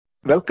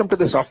Welcome to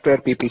the Software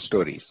People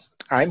Stories.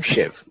 I'm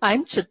Shiv.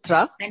 I'm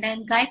Chitra. And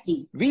I'm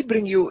Gayatri. We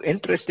bring you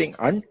interesting,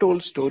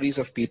 untold stories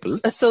of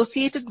people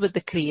Associated with the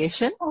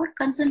creation or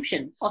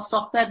consumption of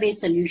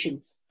software-based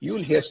solutions.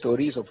 You'll hear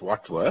stories of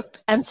what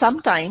worked, and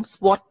sometimes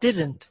what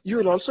didn't, you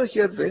will also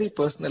hear very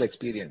personal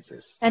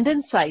experiences. and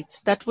insights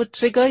that would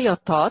trigger your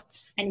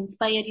thoughts and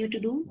inspire you to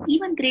do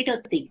even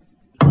greater things.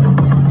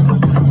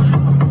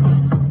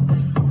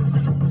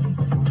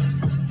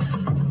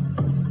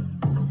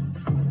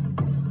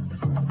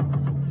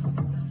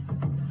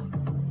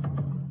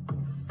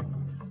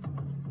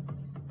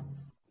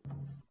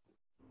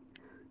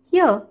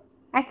 Here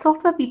at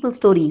Software People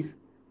Stories,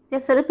 we are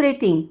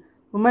celebrating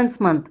Women's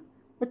Month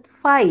with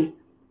 5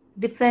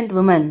 different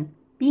women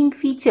being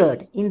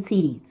featured in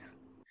series.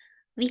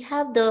 We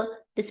have the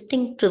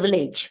distinct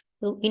privilege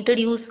to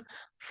introduce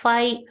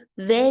 5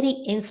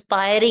 very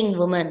inspiring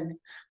women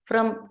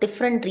from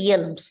different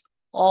realms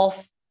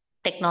of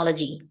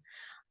technology.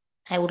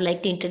 I would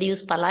like to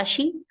introduce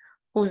Palashi,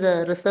 who's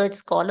a research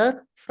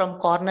scholar from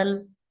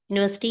Cornell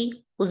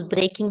University, who's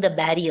breaking the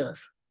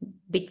barriers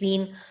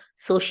between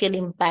social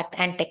impact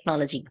and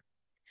technology.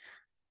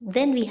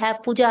 Then we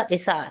have Pooja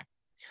SR,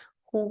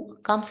 who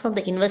comes from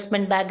the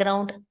investment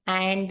background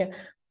and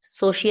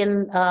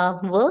social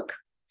work.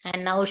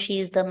 And now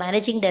she is the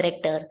managing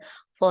director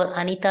for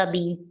Anita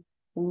B,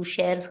 who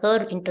shares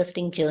her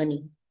interesting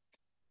journey.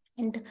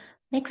 And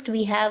next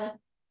we have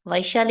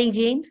Vaishali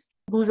James,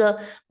 who's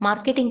a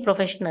marketing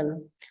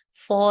professional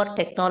for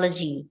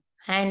technology.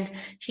 And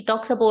she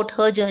talks about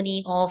her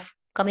journey of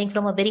coming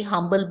from a very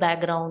humble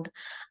background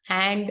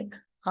and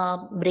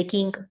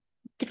breaking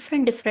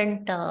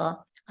different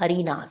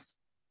arenas.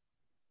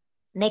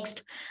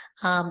 Next,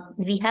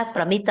 we have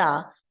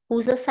Pramita,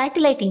 who's a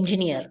satellite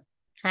engineer,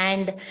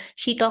 and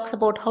she talks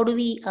about how do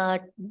we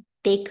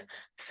take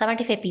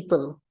 75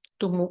 people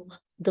to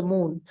the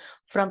moon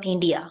from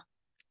India.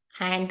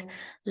 And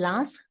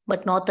last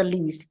but not the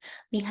least,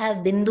 we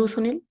have Bindu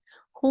Sunil,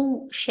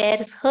 who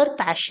shares her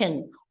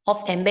passion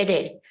of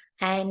embedded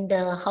and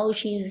how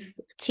she's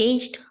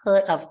changed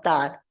her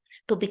avatar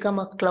to become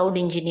a cloud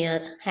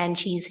engineer, and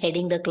she's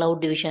heading the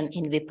cloud division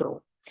in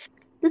Wipro.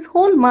 This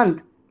whole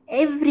month,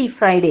 every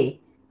Friday,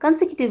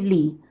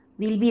 consecutively,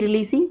 we'll be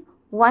releasing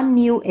one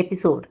new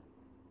episode.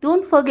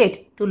 Don't forget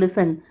to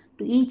listen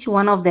to each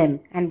one of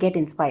them and get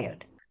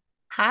inspired.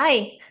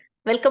 Hi,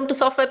 welcome to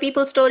Software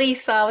People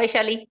Stories,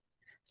 Vaishali.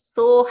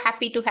 So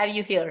happy to have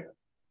you here.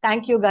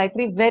 Thank you,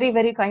 Gayatri. Very,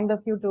 very kind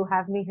of you to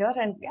have me here.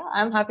 And yeah,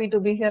 I'm happy to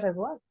be here as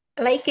well.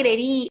 Like in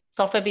any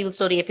Software People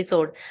Story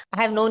episode,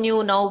 I have known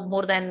you now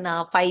more than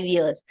 5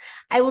 years.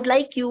 I would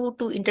like you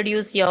to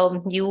introduce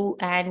you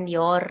and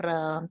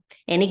your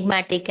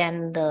enigmatic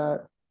and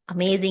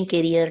amazing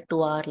career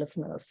to our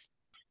listeners.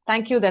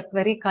 Thank you. That's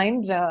very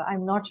kind.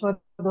 I'm not sure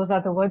those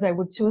are the words I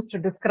would choose to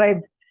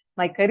describe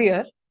my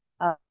career.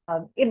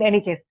 In any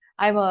case,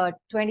 I'm a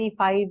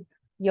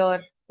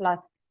 25-year plus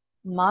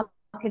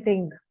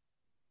marketing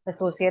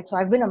associate. So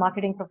I've been a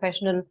marketing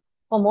professional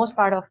for most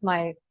part of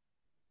my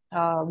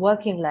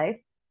working life.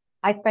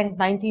 I spent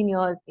 19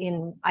 years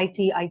in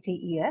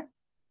ITES,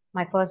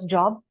 my first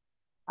job,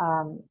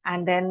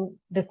 and then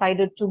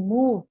decided to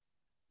move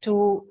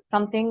to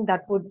something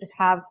that would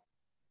have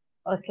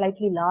a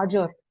slightly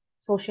larger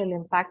social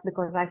impact,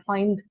 because I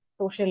find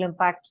social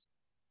impact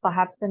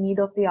perhaps the need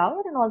of the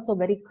hour and also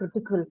very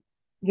critical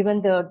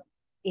given the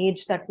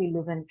age that we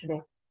live in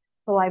today.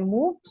 So I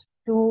moved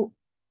to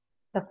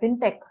the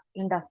fintech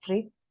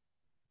industry,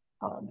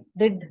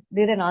 did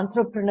an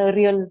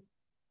entrepreneurial,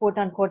 quote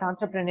unquote,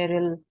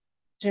 entrepreneurial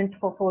stint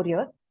for 4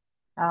 years.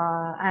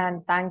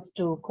 And thanks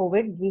to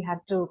COVID, we had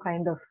to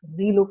kind of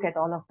relook at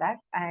all of that.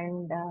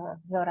 And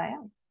here I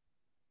am,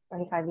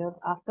 25 years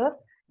after,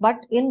 but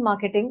in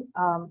marketing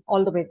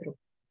all the way through.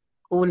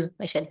 Cool,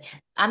 Michelle.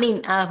 I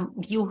mean,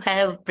 you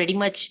have pretty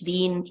much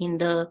been in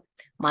the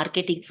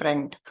marketing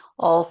front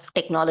of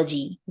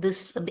technology.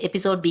 This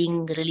episode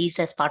being released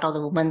as part of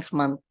the Women's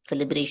Month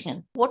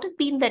celebration. What has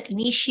been that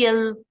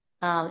initial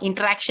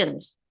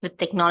interactions with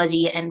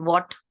technology, and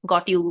what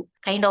got you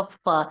kind of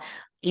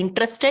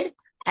interested,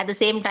 at the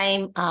same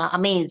time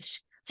amazed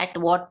at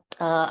what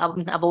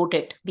about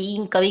it?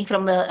 Being coming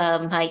from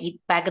the my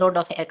background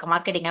of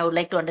marketing, I would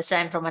like to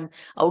understand from an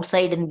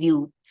outside in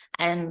view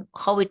and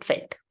how it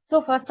felt.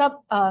 So first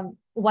up,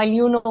 while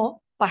you know,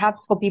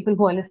 perhaps for people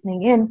who are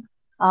listening in,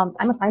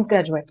 I'm a science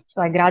graduate.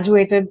 So I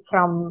graduated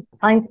from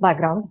science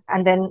background,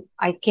 and then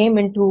I came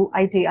into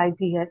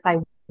ITES.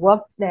 I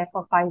worked there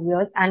for 5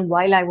 years, and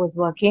while I was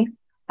working,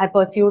 I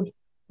pursued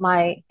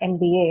my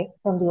MBA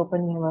from the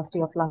Open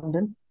University of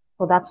London.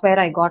 So that's where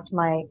I got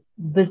my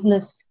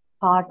business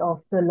part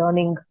of the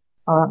learning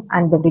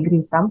and the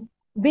degree from.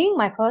 Being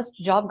my first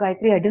job,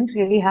 Gayatri, I didn't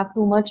really have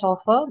too much of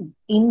a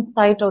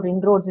insight or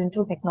inroads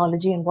into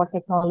technology and what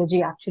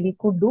technology actually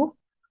could do,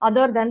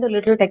 other than the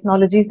little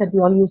technologies that we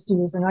all used to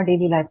use in our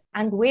daily lives.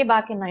 And way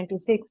back in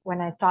 96,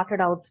 when I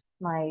started out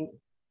my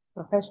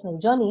professional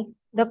journey,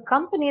 the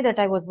company that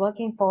I was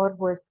working for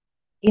was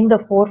in the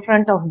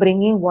forefront of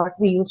bringing what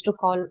we used to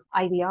call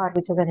IVR,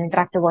 which is an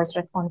interactive voice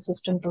response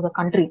system, to the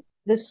country.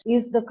 This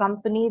is the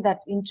company that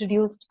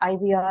introduced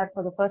IVR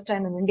for the first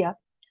time in India.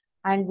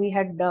 And we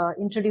had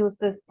introduced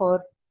this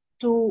for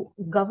two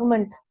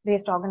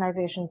government-based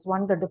organizations,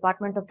 one the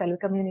Department of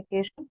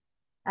Telecommunications,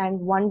 and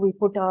one we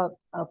put a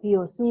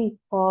POC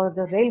for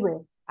the railway.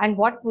 And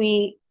what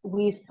we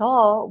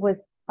saw was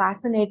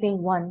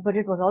fascinating one, but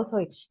it was also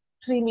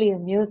extremely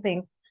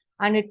amusing.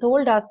 And it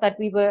told us that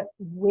we were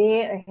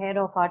way ahead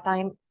of our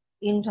time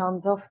in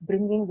terms of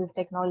bringing this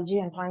technology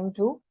and trying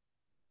to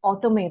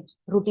automate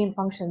routine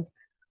functions.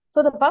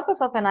 So the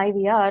purpose of an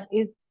IVR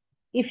is,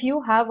 if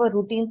you have a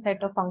routine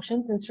set of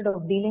functions, instead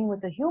of dealing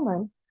with a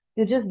human,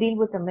 you just deal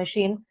with a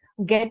machine,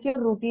 get your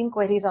routine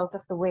queries out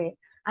of the way,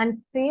 and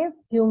save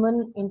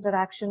human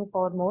interaction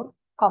for more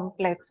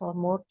complex or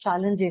more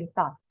challenging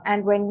tasks.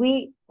 And when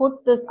we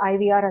put this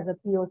IVR as a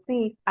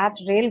POC at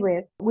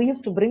railways, we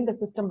used to bring the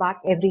system back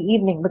every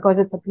evening because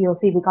it's a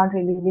POC. We can't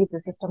really leave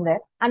the system there.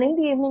 And in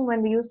the evening,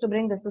 when we used to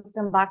bring the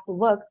system back to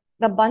work,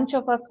 the bunch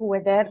of us who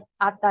were there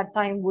at that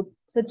time would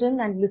sit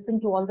in and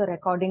listen to all the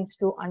recordings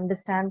to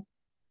understand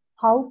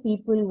how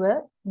people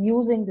were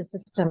using the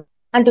system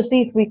and to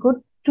see if we could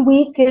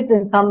tweak it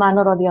in some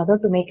manner or the other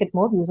to make it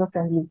more user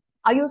friendly.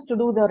 I used to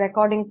do the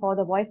recording for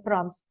the voice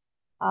prompts.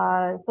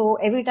 So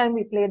every time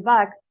we played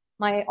back,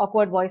 my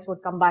awkward voice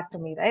would come back to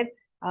me, right?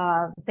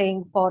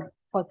 Saying for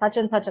such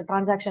and such a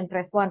transaction,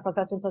 press 1, for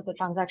such and such a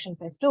transaction,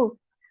 press 2.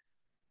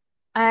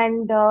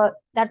 And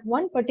that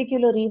one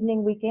particular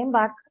evening we came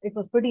back, it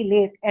was pretty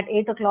late. At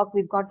 8 o'clock,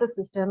 we've got the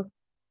system.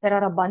 There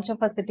are a bunch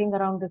of us sitting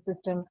around the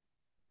system,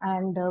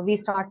 and we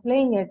start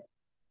playing it.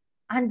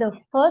 And the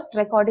first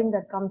recording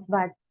that comes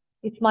back,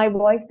 it's my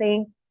voice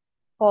saying,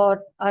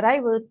 for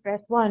arrivals,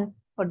 press 1,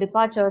 for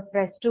departure,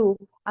 press 2,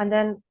 and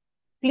then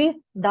please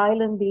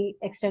dial in the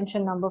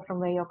extension number from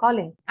where you're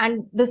calling.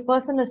 And this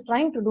person is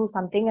trying to do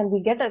something, and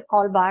we get a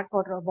call back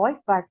or a voice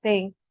back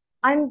saying,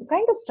 I'm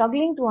kind of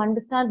struggling to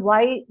understand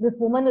why this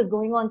woman is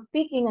going on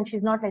speaking and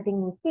she's not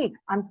letting me speak.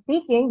 I'm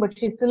speaking, but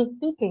she's still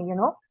speaking, you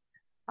know.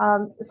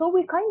 So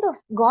we kind of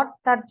got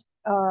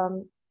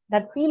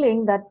that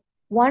feeling that,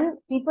 one,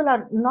 people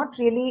are not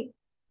really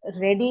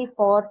ready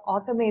for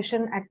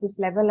automation at this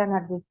level and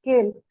at this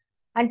scale.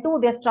 And two,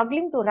 they're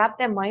struggling to wrap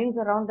their minds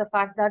around the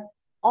fact that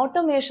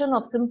automation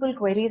of simple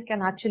queries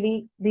can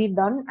actually be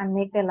done and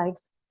make their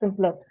lives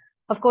simpler.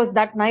 Of course,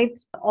 that night,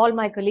 all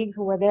my colleagues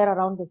who were there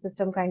around the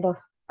system kind of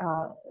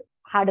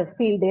had a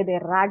field day. They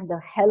ragged the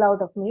hell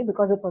out of me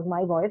because it was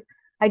my voice.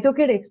 I took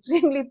it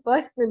extremely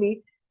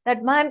personally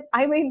that, man,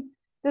 I mean,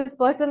 this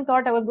person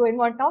thought I was going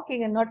on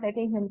talking and not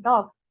letting him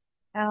talk.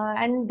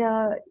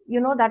 You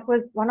know, that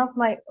was one of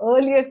my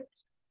earliest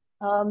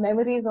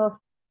memories of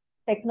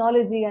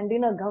technology and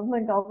in a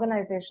government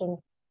organization.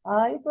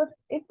 It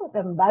was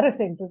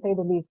embarrassing, to say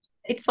the least.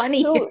 It's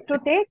funny. To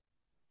take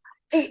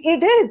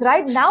it is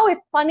right now.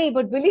 It's funny,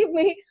 but believe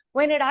me,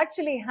 when it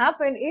actually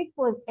happened, it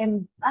was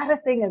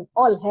embarrassing as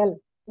all hell.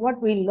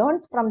 What we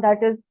learned from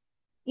that is,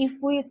 if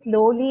we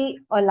slowly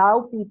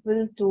allow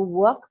people to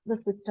work the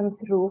system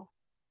through,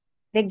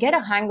 they get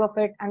a hang of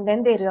it, and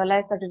then they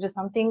realize that it is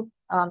something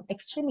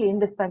extremely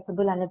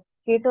indispensable, and it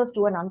caters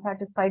to an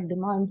unsatisfied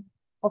demand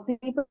of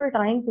people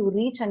trying to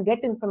reach and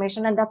get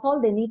information, and that's all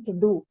they need to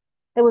do.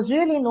 There was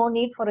really no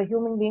need for a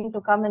human being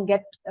to come and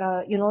get,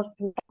 to talk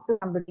to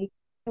somebody.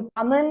 You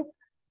come in,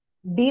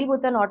 deal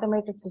with an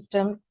automated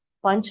system,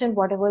 punch in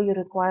whatever you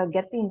require,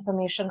 get the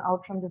information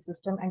out from the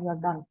system, and you're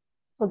done.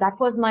 So that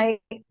was my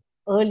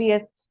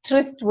earliest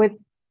tryst with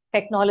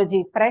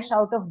technology, fresh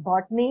out of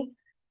botany,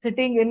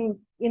 sitting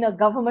in a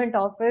government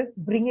office,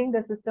 bringing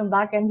the system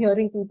back and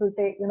hearing people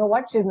say, you know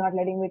what, she's not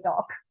letting me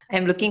talk.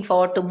 I'm looking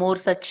forward to more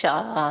such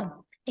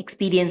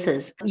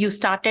experiences. You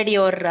started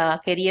your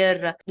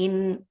career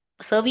in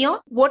Servion.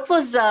 What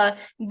was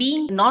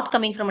being not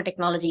coming from a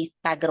technology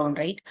background,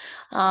 right?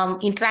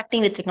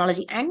 Interacting with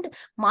technology and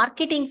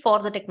marketing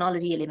for the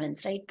technology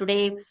elements, right?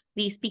 Today,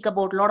 we speak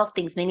about a lot of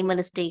things,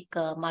 minimalistic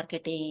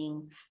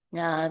marketing,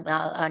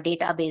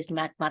 data-based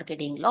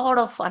marketing, a lot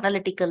of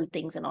analytical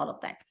things and all of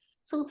that.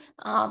 So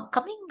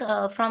coming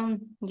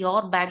from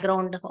your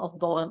background of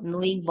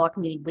knowing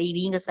botany,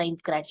 being a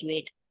science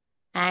graduate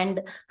and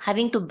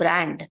having to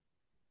brand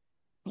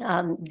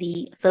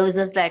the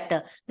services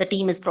that the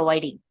team is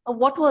providing.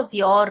 What was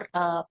your,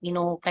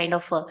 kind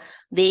of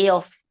way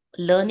of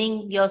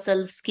learning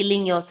yourself,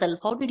 skilling yourself?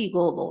 How did you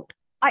go about?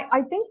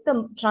 I think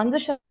the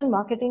transition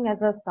marketing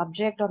as a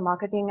subject or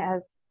marketing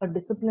as a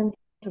discipline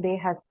today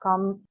has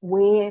come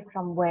way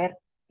from where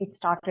it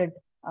started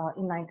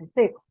in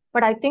 96.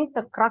 But I think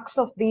the crux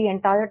of the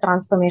entire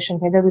transformation,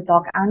 whether we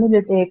talk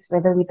analytics,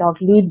 whether we talk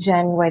lead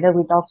gen, whether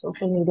we talk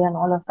social media and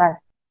all of that,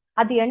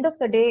 at the end of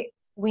the day,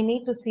 we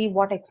need to see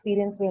what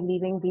experience we are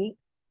leaving the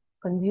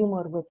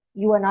consumer with.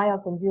 You and I are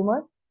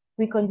consumers.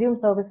 We consume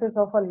services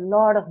of a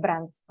lot of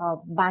brands,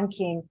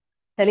 banking,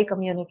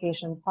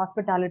 telecommunications,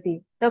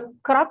 hospitality. The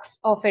crux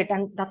of it,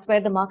 and that's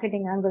where the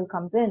marketing angle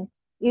comes in,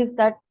 is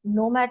that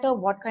no matter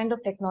what kind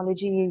of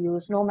technology you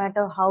use, no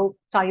matter how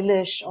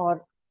stylish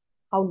or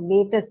how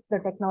latest the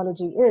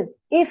technology is,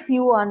 if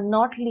you are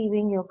not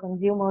leaving your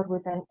consumer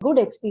with a good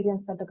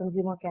experience that the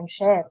consumer can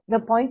share, the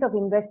point of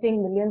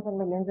investing millions and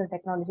millions in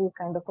technology is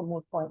kind of a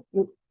moot point.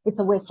 It's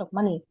a waste of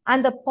money.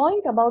 And the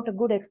point about a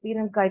good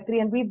experience,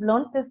 Gayatri, and we've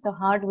learned this the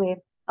hard way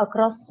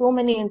across so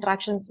many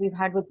interactions we've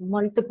had with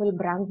multiple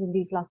brands in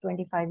these last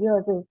 25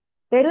 years, is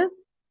there is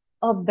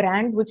a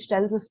brand which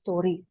tells a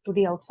story to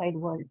the outside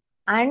world.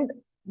 And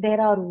there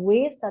are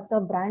ways that the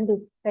brand is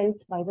felt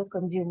by the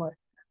consumer.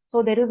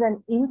 So there is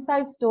an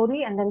inside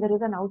story and then there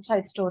is an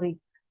outside story.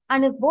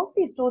 And if both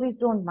these stories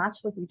don't match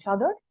with each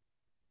other,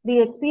 the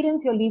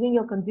experience you're leaving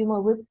your consumer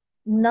with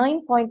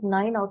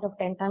 9.9 out of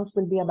 10 times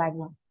will be a bad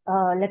one.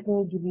 Let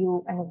me give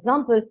you an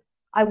example.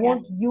 I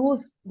won't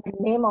use the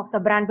name of the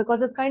brand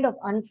because it's kind of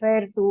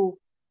unfair to,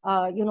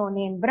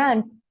 name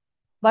brands.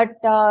 But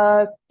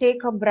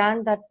take a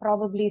brand that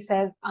probably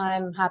says,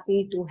 I'm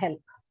happy to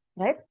help,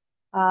 right?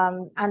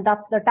 And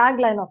that's the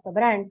tagline of the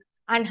brand.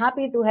 And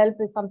happy to help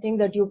is something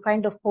that you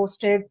kind of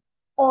posted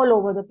all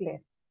over the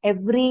place.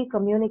 Every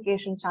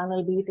communication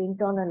channel, be it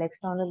internal,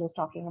 external, is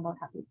talking about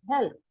happy to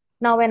help.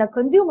 Now, when a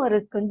consumer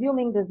is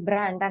consuming this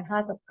brand and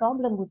has a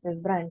problem with this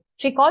brand,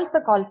 she calls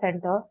the call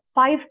center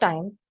 5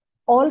 times.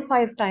 All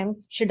 5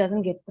 times she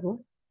doesn't get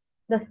through.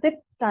 The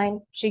 6th time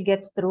she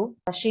gets through,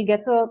 she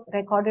gets a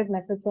recorded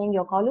message saying,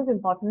 your call is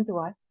important to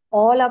us.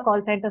 All our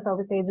call center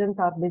service agents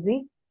are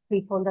busy.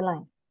 Please hold the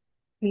line.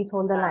 Please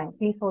hold the line.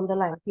 Please hold the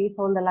line. Please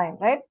hold the line,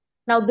 right?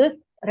 Now, this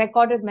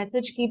recorded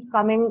message keeps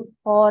coming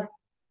for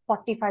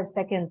 45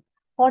 seconds.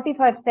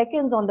 45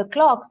 seconds on the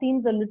clock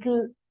seems a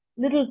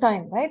little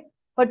time, right?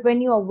 But when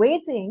you are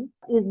waiting,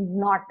 is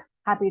not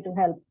happy to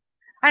help.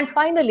 And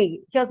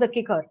finally, here's the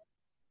kicker.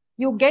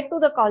 You get to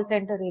the call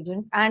center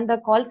agent and the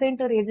call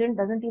center agent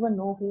doesn't even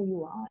know who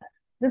you are.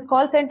 This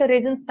call center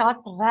agent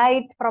starts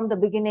right from the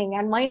beginning.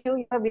 And mind you,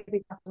 you're a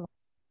VIP customer.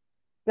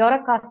 You're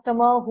a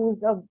customer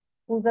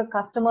who's a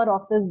customer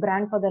of this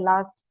brand for the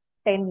last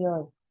 10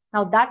 years.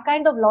 Now, that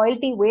kind of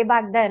loyalty way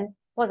back then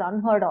was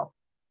unheard of.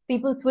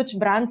 People switch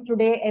brands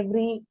today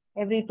every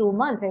 2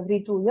 months,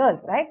 every 2 years,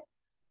 right?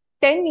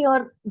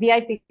 10-year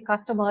VIP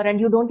customer and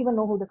you don't even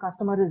know who the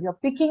customer is. You're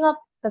picking up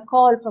the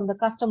call from the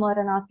customer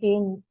and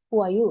asking,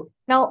 who are you?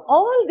 Now,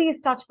 all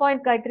these touch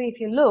points, Gayatri,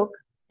 if you look,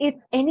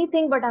 it's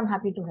anything but I'm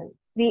happy to help.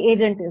 The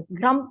agent is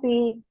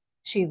grumpy,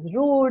 she's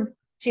rude,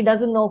 she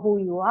doesn't know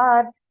who you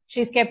are,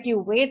 she's kept you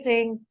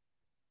waiting.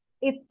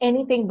 It's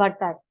anything but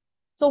that.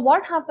 So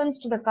what happens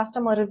to the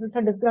customer is it's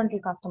a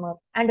disgruntled customer.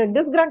 And a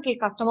disgruntled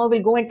customer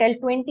will go and tell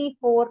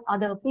 24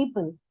 other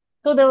people.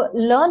 So the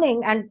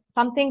learning, and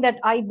something that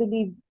I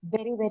believe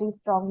very, very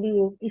strongly,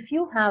 is if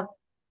you have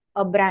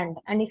a brand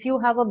and if you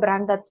have a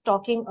brand that's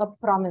talking a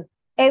promise,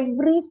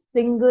 every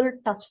single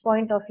touch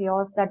point of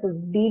yours that is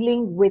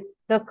dealing with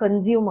the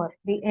consumer,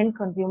 the end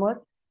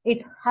consumer,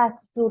 it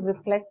has to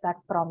reflect that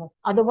promise.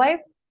 Otherwise,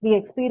 the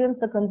experience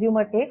the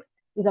consumer takes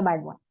is a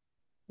bad one.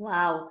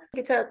 Wow,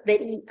 it's a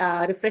very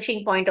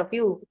refreshing point of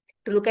view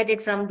to look at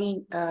it from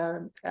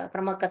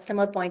a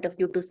customer point of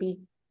view,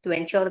 to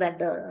ensure that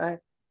the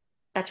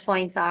touch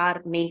points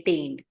are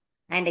maintained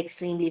and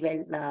extremely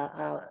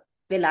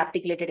well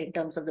articulated in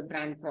terms of the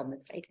brand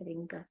promise, right? I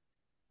think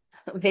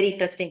very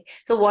interesting.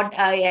 So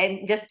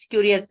I'm just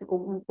curious,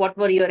 what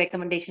were your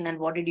recommendation and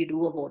what did you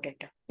do about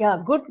it? Yeah,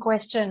 good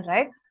question,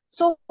 right?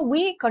 So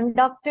we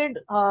conducted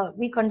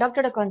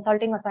a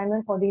consulting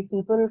assignment for these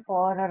people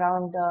for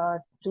around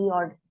 3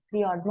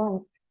 odd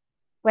months,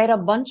 where a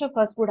bunch of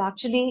us would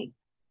actually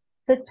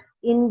sit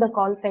in the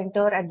call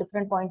center at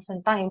different points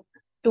in time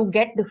to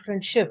get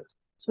different shifts.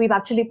 So we've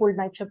actually pulled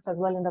night shifts as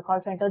well in the call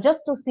center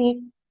just to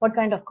see what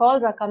kind of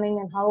calls are coming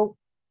and how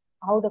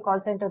the call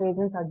center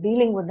agents are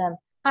dealing with them.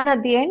 And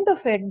at the end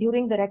of it,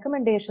 during the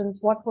recommendations,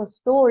 what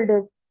was told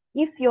is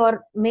if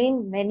your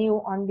main menu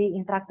on the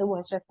interactive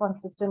voice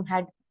response system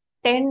had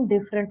 10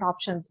 different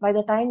options, by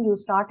the time you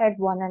start at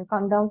 1 and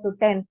come down to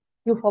 10,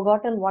 you've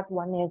forgotten what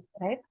 1 is,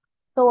 right?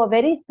 So a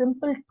very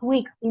simple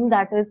tweak in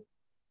that is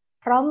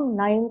from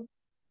 9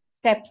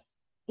 steps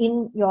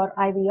in your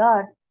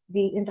IVR,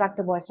 the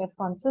interactive voice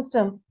response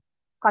system,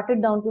 cut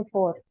it down to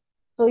 4.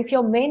 So if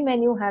your main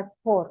menu has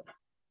 4,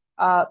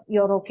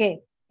 you're okay.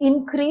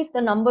 Increase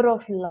the number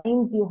of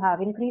lines you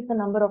have, increase the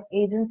number of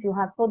agents you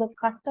have, so the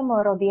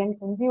customer or the end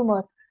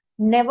consumer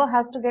never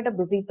has to get a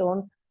busy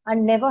tone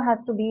and never has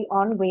to be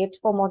on wait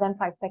for more than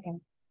 5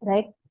 seconds,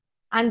 right?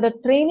 And the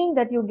training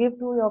that you give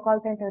to your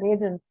call center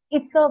agents,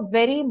 it's a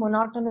very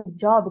monotonous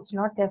job. It's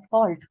not their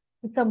fault.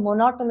 It's a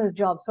monotonous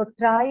job. So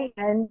try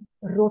and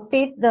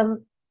rotate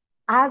them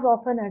as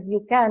often as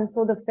you can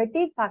so the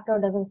fatigue factor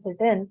doesn't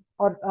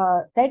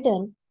set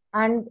in.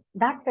 And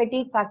that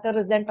fatigue factor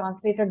is then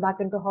translated back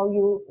into how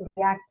you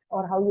react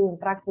or how you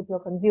interact with your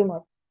consumer.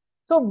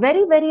 So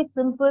very, very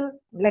simple,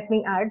 let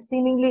me add,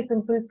 seemingly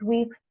simple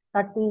tweaks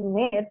that we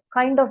made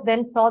kind of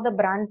then saw the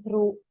brand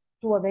through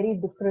to a very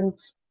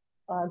different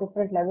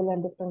level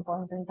and different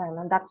point in time.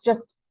 And that's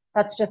just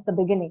the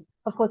beginning.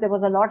 Of course, there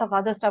was a lot of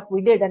other stuff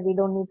we did and we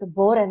don't need to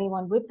bore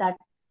anyone with that.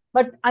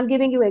 But I'm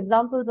giving you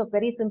examples of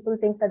very simple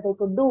things that they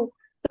could do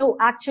to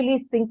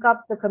actually sync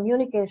up the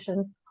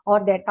communication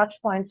or their touch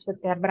points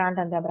with their brand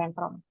and their brand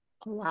promise.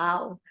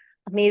 Wow,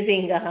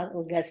 amazing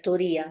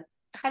story. Yeah.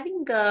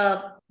 Having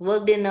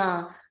worked in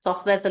a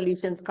software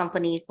solutions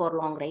company for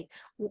long, right?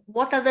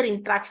 What other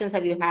interactions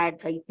have you had,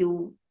 if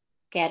you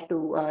care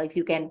to, if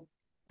you can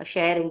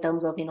share in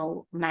terms of,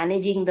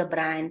 managing the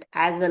brand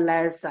as well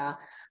as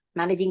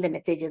managing the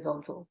messages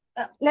also?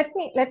 Let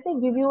me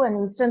give you an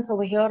instance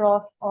over here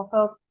of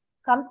a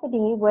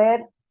company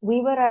where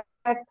we were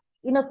at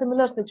in a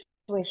similar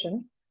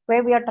situation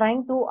where we are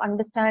trying to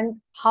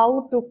understand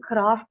how to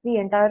craft the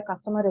entire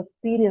customer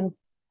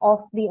experience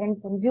of the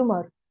end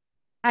consumer.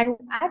 And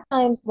at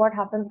times, what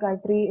happens,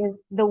 Gayatri, is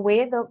the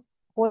way the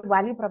whole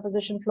value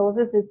proposition flows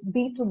is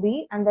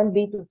B2B and then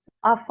B2C.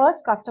 Our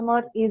first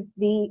customer is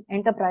the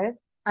enterprise,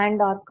 and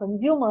our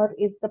consumer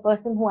is the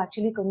person who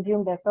actually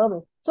consumed their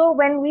service. So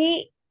when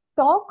we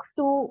talk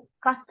to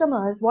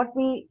customers, what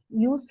we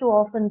used to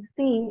often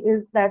see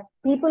is that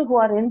people who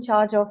are in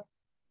charge of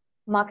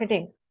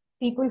marketing,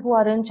 people who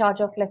are in charge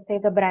of, let's say,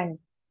 the brand,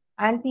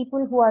 and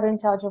people who are in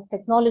charge of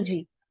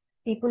technology,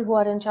 people who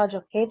are in charge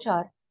of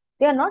HR,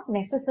 they are not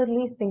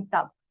necessarily synced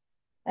up,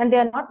 and they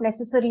are not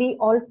necessarily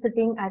all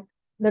sitting at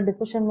the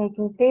decision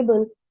making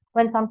table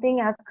when something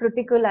as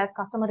critical as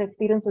customer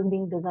experience is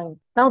being designed.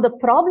 Now, the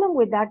problem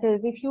with that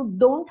is if you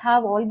don't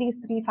have all these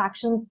three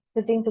factions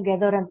sitting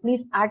together, and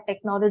please add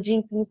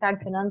technology, please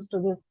add finance to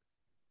this,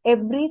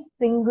 every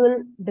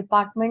single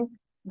department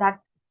that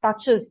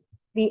touches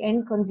the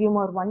end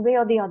consumer one way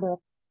or the other,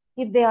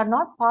 if they are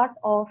not part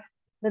of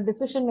the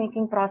decision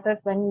making process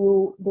when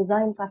you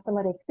design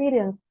customer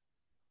experience,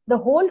 the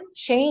whole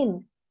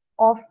chain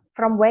of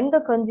from when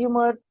the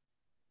consumer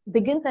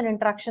begins an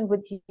interaction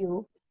with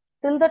you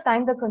till the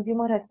time the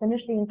consumer has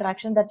finished the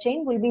interaction, that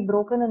chain will be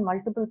broken in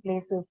multiple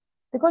places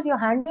because you're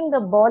handing the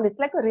ball. It's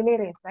like a relay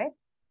race, right?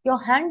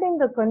 You're handing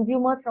the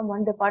consumer from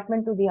one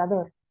department to the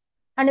other.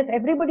 And if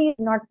everybody is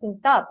not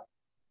synced up,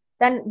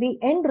 then the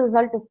end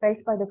result is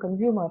felt by the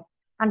consumer.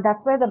 And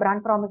that's where the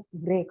brand promise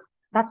breaks.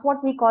 That's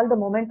what we call the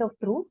moment of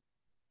truth.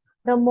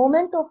 The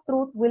moment of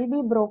truth will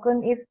be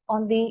broken if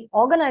on the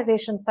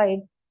organization side,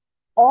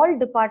 all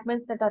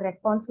departments that are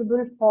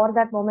responsible for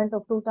that moment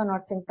of truth are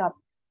not synced up.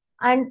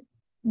 And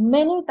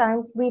many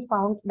times we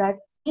found that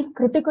these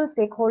critical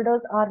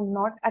stakeholders are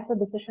not at the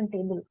decision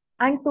table.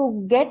 And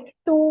to get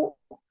to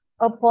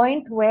a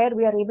point where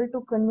we are able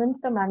to convince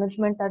the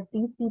management that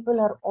these people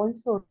are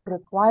also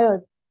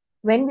required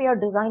when we are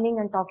designing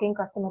and talking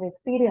customer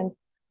experience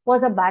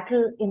was a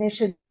battle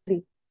initially.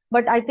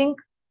 But I think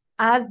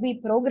as we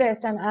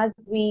progressed and as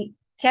we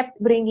kept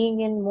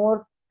bringing in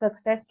more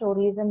success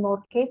stories and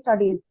more case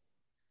studies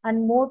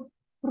and more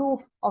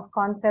proof of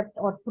concept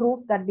or proof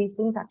that these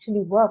things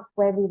actually work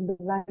where we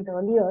designed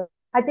earlier,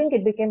 I think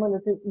it became a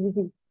little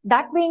easy.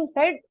 That being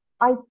said,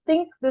 I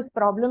think this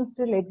problem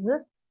still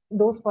exists,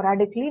 though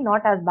sporadically,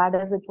 not as bad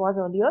as it was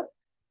earlier,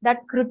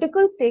 that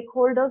critical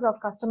stakeholders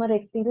of customer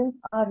experience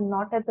are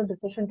not at the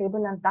decision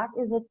table, and that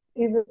is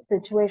a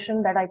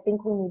situation that I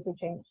think we need to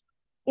change.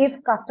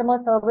 If customer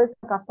service,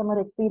 customer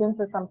experience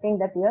is something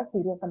that we are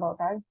serious about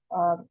as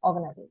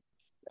organizations.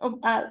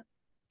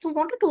 So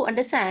wanted to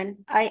understand,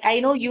 I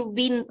know you've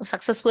been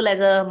successful as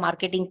a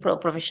marketing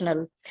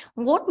professional.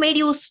 What made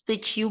you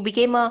switch? You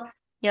became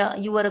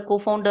you were a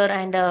co-founder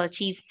and a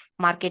chief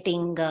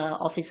marketing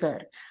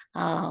officer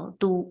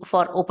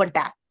for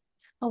OpenTap.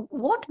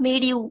 What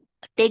made you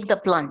take the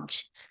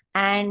plunge?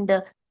 And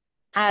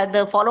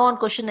the follow-on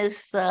question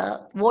is,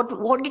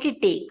 what did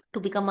it take to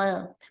become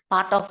a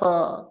part of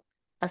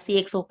a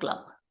CXO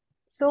club?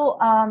 So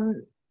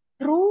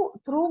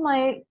through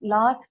my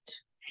last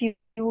few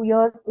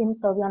years in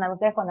Servion, I was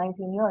there for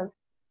 19 years.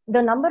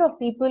 The number of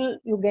people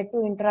you get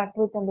to interact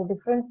with and the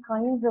different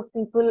kinds of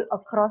people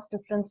across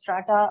different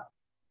strata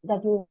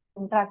that you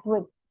interact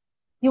with,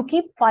 you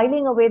keep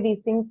filing away these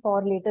things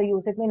for later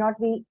use. It may not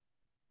be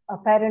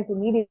apparent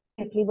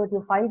immediately, but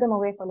you file them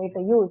away for later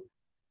use.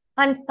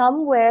 And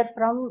somewhere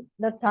from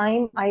the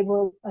time I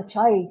was a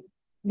child,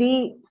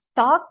 the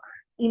stark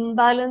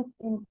imbalance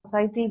in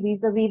society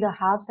vis-a-vis the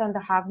haves and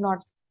the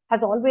have-nots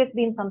has always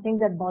been something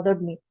that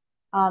bothered me.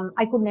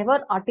 I could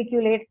never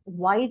articulate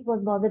why it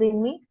was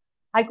bothering me.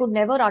 I could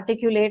never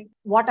articulate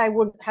what I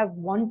would have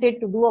wanted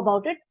to do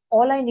about it.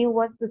 All I knew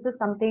was this is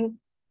something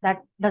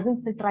that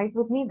doesn't sit right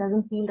with me,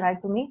 doesn't feel right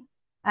to me,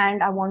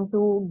 and I want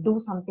to do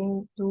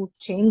something to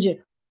change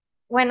it.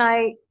 When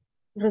I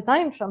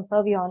resigned from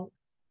Servion,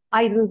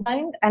 I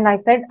resigned and I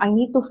said, I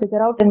need to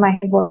figure out in my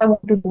head what I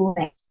want to do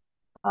next.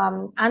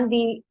 And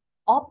the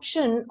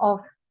option of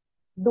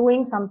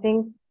doing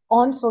something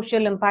on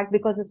social impact,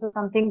 because this is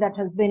something that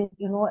has been,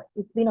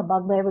 it's been a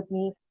bugbear with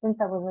me since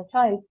I was a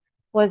child,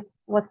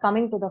 was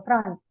coming to the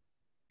front.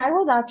 I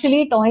was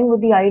actually toying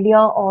with the idea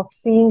of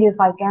seeing if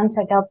I can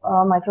set up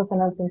a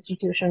microfinance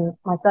institution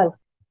myself.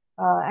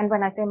 And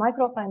when I say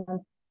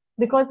microfinance,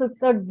 because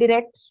it's a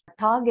direct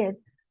target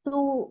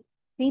to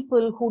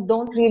people who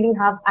don't really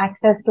have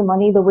access to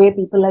money the way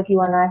people like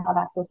you and I have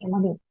access to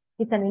money.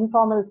 It's an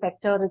informal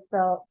sector. It's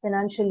a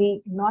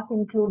financially not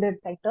included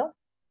sector.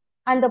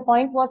 And the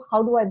point was,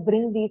 how do I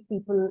bring these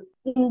people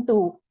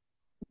into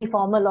the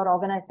formal or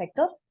organized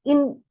sector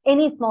in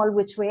any small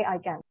which way I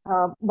can?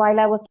 While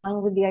I was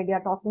playing with the idea,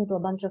 talking to a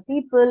bunch of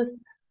people,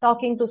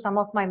 talking to some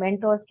of my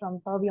mentors from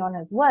Servion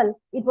as well,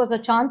 it was a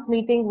chance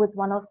meeting with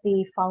one of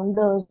the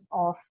founders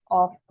of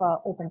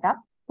OpenTap.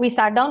 We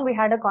sat down, we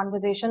had a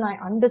conversation. I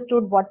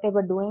understood what they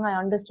were doing. I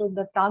understood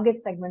the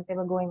target segment they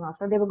were going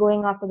after. They were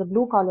going after the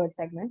blue collar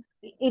segment.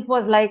 It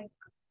was like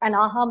an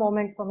aha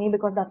moment for me,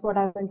 because that's what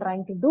I've been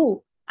trying to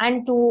do.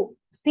 And to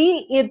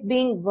see it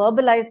being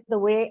verbalized the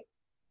way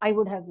I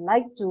would have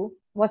liked to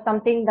was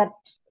something that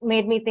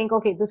made me think,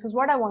 okay, this is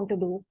what I want to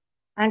do.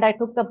 And I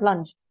took the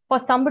plunge. For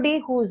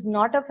somebody who is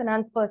not a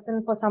finance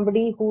person, for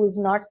somebody who is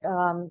not,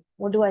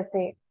 what do I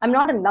say? I'm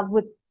not in love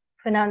with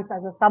finance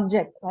as a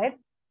subject, right?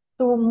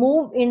 To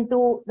move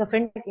into the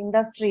fintech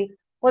industry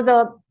was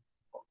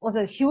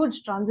a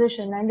huge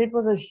transition, and it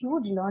was a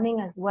huge learning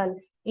as well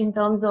in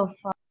terms of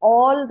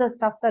all the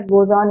stuff that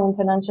goes on in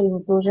financial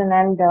inclusion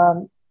and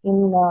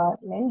in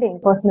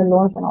lending, personal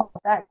loans and all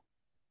of that.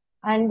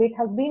 And it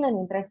has been an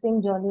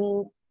interesting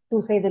journey,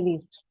 to say the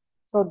least.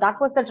 So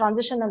that was the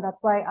transition, and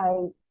that's why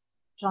I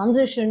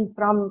transitioned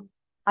from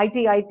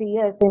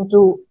ITITS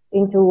into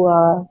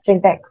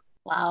fintech.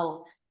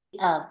 Wow.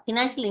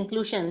 Financial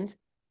inclusions,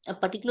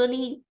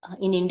 particularly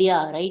in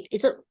India, right?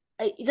 It's a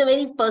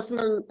very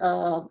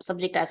personal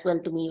subject as well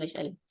to me,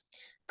 Vishal.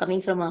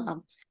 Coming from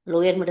a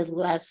lower middle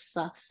class,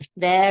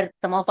 where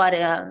some of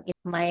our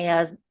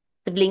my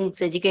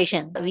siblings'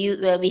 education,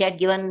 we had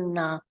given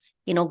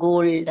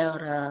gold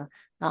or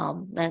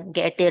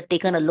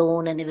taken a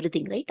loan and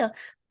everything, right?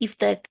 If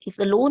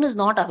the loan is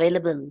not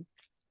available,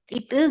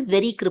 it is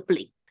very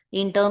crippling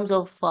in terms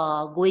of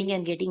going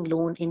and getting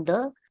loan in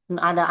the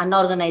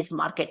unorganized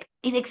market.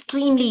 It's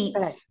extremely,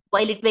 Correct.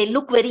 while it may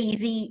look very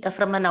easy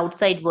from an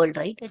outside world,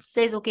 right? It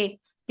says, okay,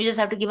 you just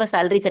have to give a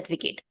salary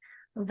certificate.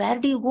 Where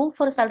do you go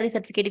for a salary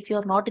certificate if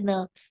you're not in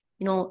a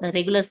a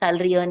regular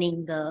salary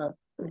earning?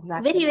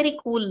 It's very, very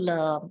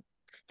cool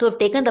to have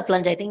taken the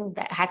plunge. I think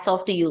hats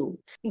off to you.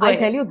 Go I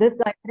ahead. tell you this,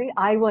 Gayatri,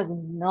 I was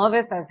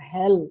nervous as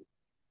hell.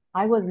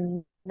 I was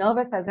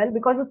nervous as hell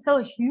because it's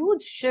a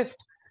huge shift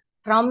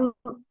from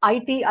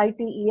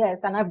ITES,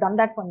 and I've done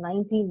that for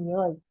 19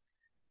 years,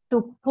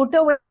 to put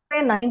away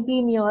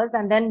 19 years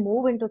and then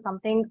move into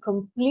something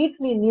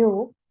completely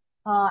new.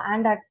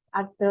 And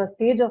at the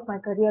stage of my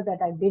career that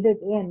I did it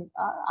in,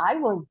 I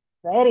was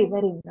very,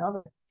 very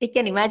nervous. I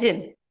can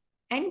imagine.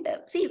 And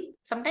see,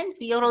 sometimes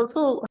we are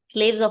also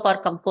slaves of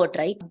our comfort,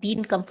 right?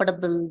 Being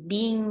comfortable,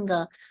 being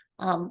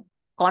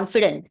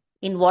confident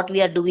in what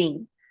we are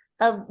doing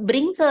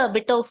brings a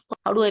bit of,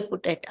 how do I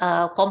put it,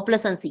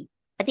 complacency.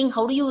 I think,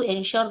 how do you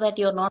ensure that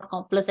you're not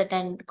complacent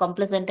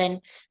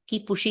and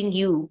keep pushing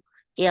you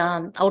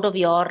out of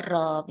your,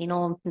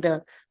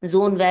 the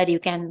zone where you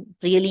can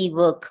really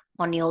work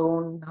on your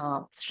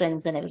own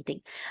strengths and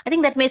everything. I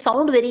think that may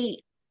sound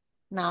very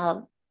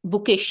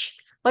bookish,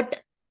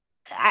 but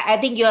I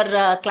think you're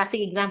a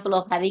classic example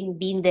of having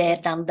been there,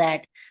 done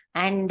that.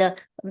 And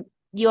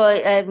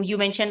you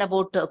mentioned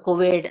about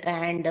COVID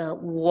and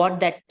what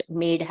that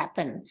made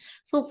happen.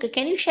 So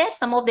can you share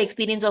some of the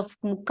experience of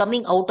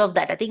coming out of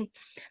that?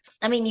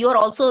 I mean, you're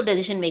also a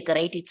decision maker,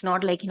 right? It's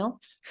not like,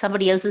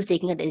 somebody else is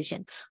taking a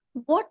decision.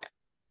 What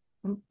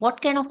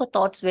kind of a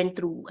thoughts went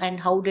through and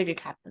how did it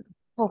happen?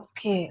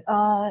 Okay.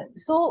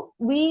 So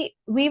we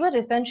were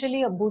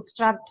essentially a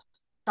bootstrapped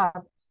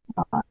startup,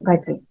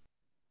 Gayatri.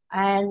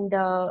 And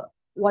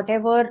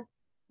whatever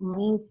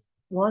monies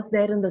was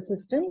there in the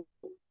system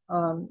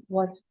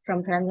was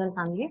from friends and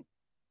family.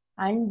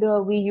 And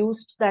we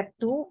used that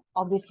to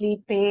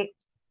obviously pay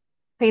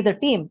the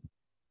team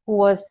who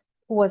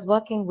was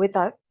working with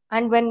us.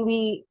 And when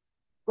we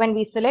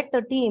select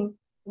a team,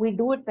 we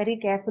do it very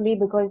carefully,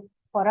 because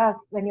for us,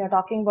 when you're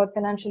talking about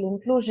financial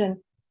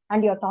inclusion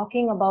and you're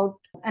talking about,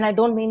 and I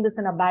don't mean this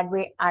in a bad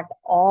way at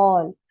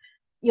all,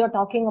 you're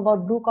talking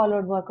about blue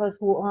collared workers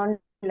who earn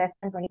less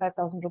than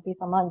 25,000 rupees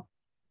a month.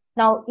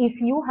 Now, if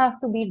you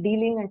have to be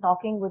dealing and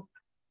talking with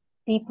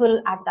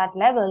people at that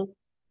level,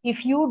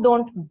 if you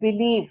don't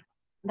believe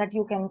that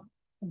you can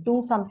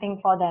do something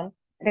for them,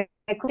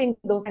 recruiting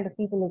those kind of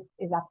people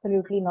is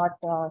absolutely not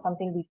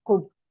something we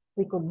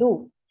could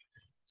do.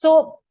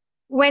 So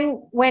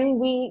when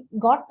we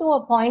got to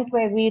a point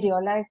where we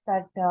realized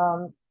that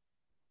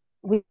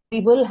we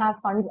will have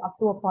funds up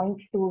to a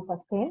point to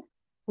sustain,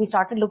 we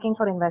started looking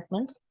for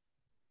investments.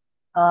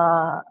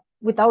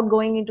 Without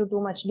going into too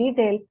much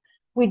detail,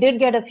 we did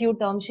get a few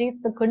term sheets.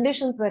 The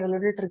conditions were a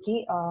little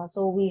tricky,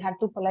 so we had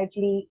to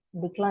politely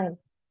decline.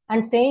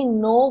 And saying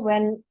no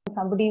when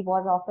somebody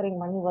was offering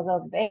money was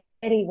a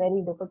very,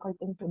 very difficult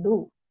thing to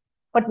do.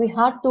 But we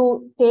had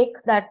to take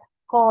that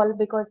call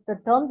because the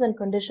terms and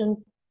conditions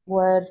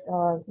were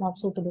not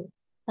suitable.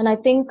 And I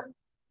think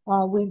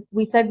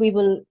we said we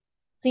will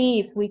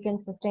see if we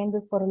can sustain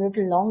this for a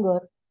little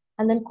longer.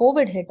 And then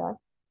COVID hit us.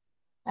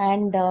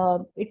 And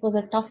it was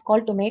a tough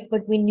call to make,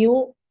 but we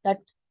knew that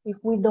if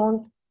we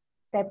don't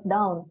step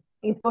down,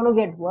 it's going to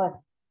get worse.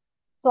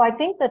 So I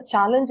think the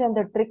challenge and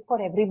the trick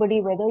for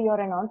everybody, whether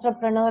you're an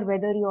entrepreneur,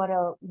 whether you're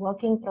a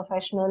working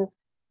professional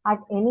at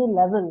any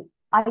level,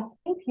 I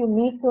think you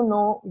need to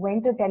know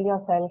when to tell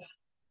yourself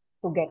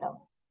to get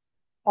up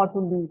or to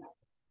leave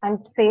and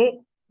say,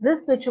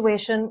 this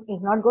situation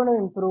is not going to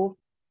improve.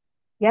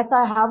 Yes,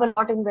 I have a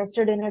lot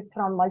invested in it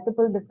from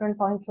multiple different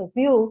points of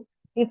view.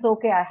 It's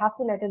okay. I have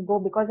to let it go,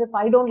 because if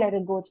I don't let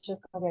it go, it's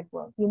just going to get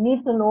worse. You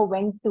need to know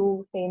when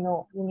to say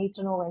no. You need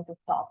to know when to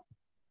stop.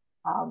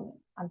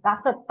 And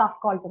that's a tough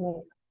call to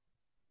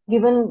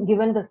make.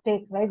 Given the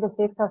stakes, right? The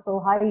stakes are so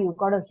high. You've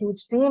got a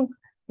huge team.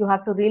 You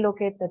have to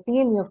relocate the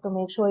team. You have to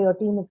make sure your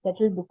team is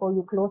settled before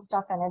you close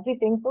stuff and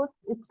everything. So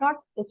it's not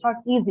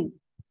easy.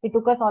 It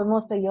took us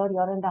almost a year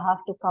and a half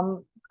to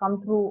come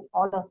through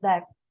all of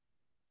that,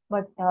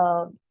 but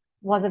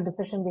was a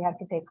decision we had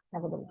to take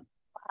nevertheless.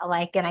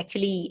 I can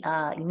actually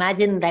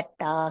imagine that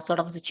sort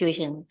of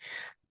situation.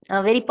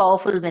 A very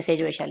powerful message,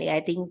 Vaishali.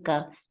 I think,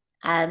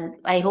 and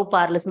I hope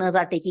our listeners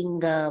are taking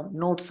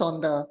notes on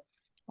the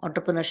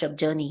entrepreneurship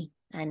journey,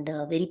 and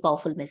a very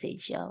powerful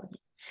message.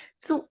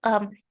 So,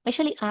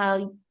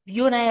 Vaishali,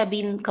 you and I have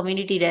been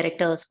community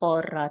directors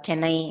for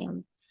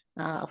Chennai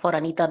for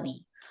Anita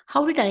B.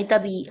 How did Anita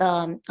B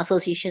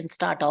association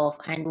start off,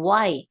 and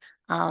why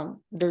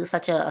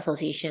such a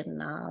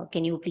association?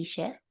 Can you please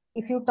share?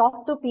 If you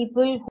talk to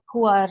people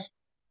who are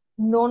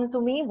known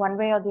to me one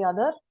way or the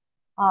other,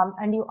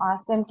 and you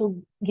ask them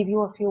to give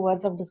you a few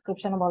words of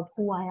description about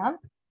who I am,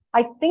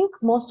 I think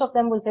most of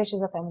them will say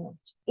she's a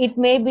feminist. It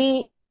may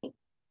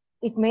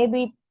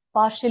be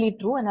partially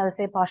true, and I'll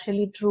say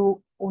partially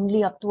true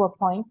only up to a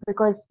point,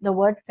 because the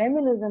word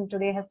feminism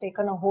today has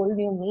taken a whole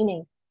new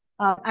meaning.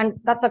 And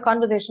that's a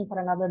conversation for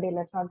another day.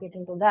 Let's not get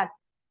into that.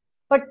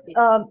 But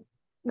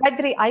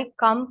Gayatri, I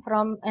come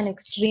from an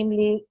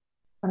extremely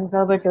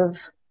conservative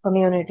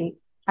community.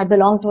 I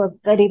belong to a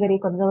very, very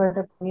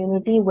conservative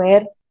community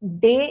where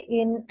day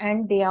in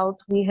and day out,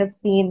 we have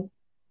seen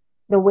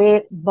the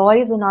way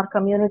boys in our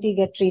community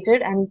get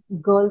treated and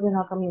girls in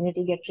our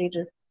community get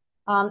treated.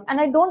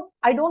 And I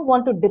don't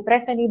want to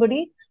depress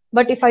anybody,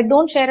 but if I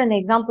don't share an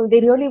example,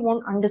 they really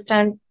won't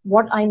understand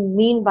what I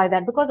mean by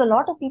that, because a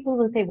lot of people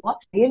will say, what,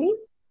 really?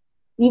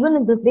 Even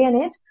in this day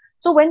and age?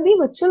 So when we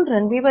were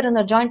children, we were in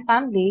a joint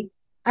family,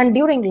 and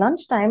during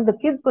lunchtime, the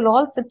kids will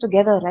all sit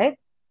together, right?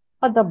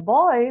 But the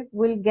boys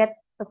will get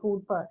the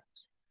food first.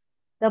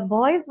 The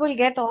boys will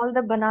get all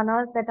the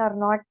bananas that are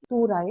not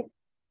too ripe,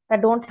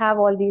 that don't have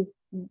all these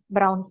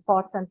brown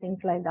spots and things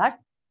like that.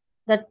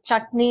 The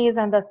chutneys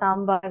and the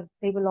sambars,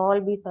 they will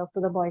all be served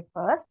to the boys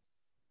first.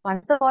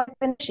 Once the boys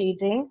finish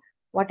eating,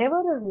 whatever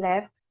is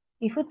left,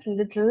 if it's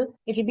little,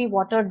 it will be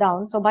watered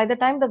down. So by the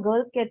time the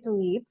girls get to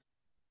eat,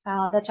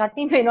 the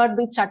chutney may not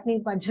be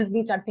chutney, but just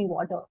be chutney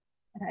water,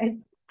 right?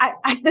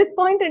 At this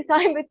point in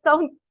time, it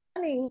sounds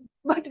funny,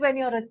 but when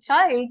you're a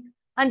child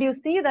and you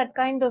see that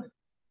kind of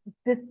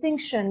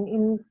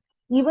distinction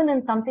even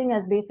in something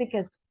as basic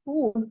as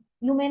food,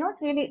 you may not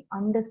really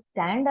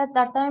understand at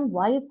that time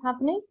why it's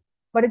happening,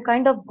 but it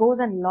kind of goes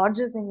and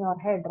lodges in your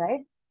head,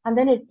 right? And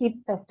then it keeps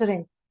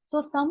festering.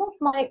 So some of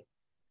my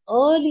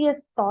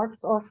earliest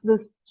thoughts of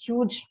this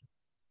huge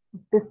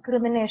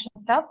discrimination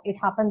stuff, it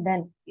happened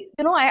then.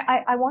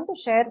 I want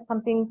to share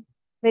something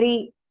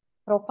very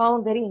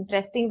profound, very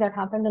interesting that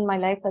happened in my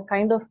life that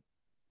kind of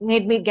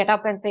made me get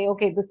up and say,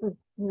 okay, this is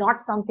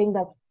not something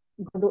that's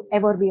going to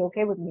ever be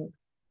okay with me.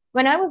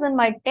 When I was in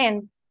my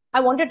 10th, I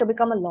wanted to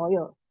become a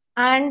lawyer.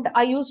 And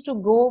I used to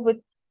go with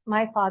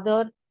my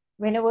father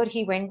whenever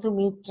he went to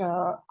meet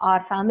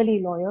our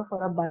family lawyer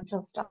for a bunch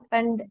of stuff.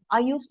 And I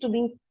used to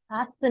be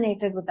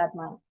fascinated with that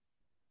man.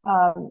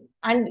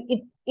 And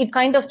it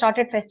kind of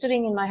started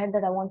festering in my head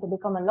that I want to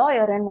become a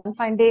lawyer. And one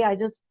fine day, I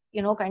just,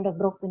 kind of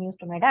broke the news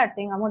to my dad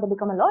saying, I want to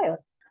become a lawyer.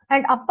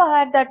 And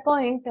Appa at that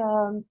point,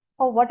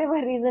 for whatever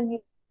reason, he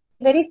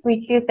very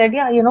sweetly said,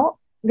 yeah,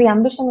 the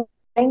ambition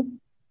is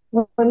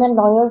women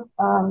lawyers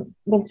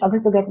will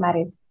struggle to get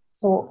married.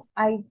 So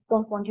I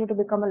don't want you to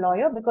become a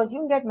lawyer, because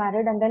you'll get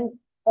married and then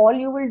all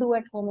you will do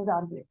at home is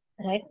argue,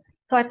 right?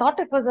 So I thought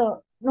it was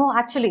no,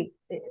 actually,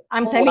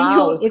 I'm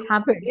telling you, it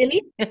happened.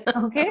 Really?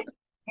 Okay.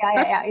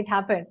 Yeah, it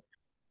happened.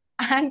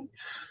 And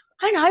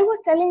I was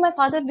telling my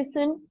father,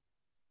 listen,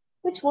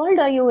 which world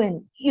are you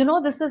in?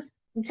 This is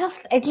just,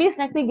 at least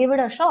let me give it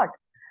a shot.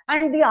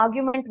 And the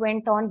argument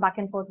went on back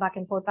and forth, back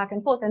and forth, back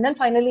and forth. And then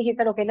finally he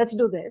said, okay, let's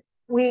do this.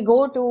 We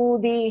go to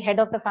the head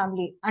of the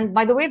family. And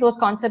by the way, those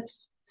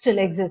concepts still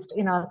exist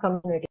in our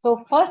community.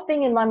 So first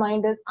thing in my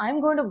mind is,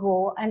 I'm going to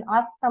go and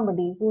ask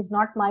somebody who's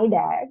not my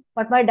dad,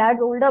 but my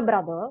dad's older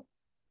brother,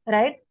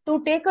 right,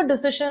 to take a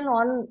decision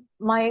on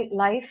my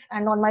life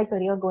and on my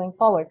career going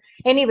forward.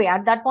 Anyway,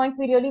 at that point,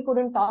 we really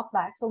couldn't talk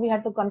back. So we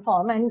had to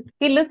confirm. And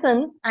he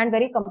listens and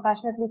very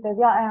compassionately says,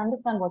 yeah, I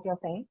understand what you're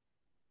saying.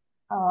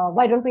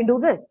 Why don't we do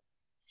this?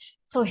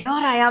 So here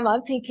I am,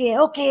 I'm thinking,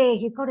 okay,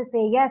 he's going to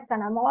say yes,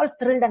 and I'm all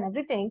thrilled and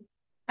everything.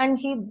 And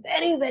he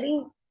very,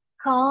 very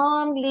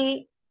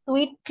calmly,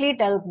 sweetly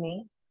tells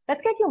me,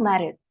 let's get you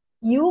married.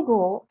 You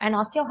go and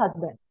ask your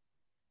husband.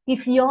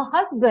 If your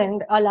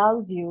husband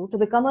allows you to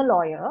become a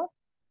lawyer,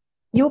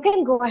 You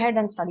can go ahead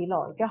and study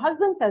law. If your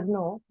husband says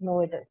no,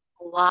 no it is.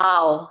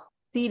 Wow.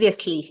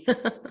 Seriously.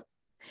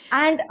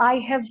 And I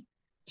have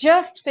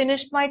just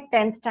finished my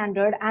 10th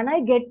standard and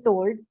I get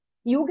told,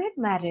 you get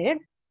married.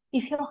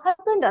 If your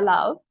husband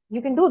allows,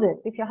 you can do this.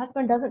 If your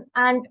husband doesn't.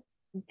 And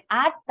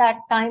at that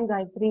time,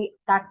 Gayatri,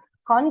 that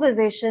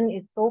conversation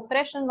is so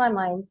fresh in my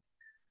mind.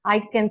 I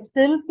can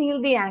still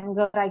feel the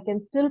anger. I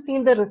can still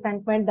feel the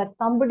resentment that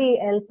somebody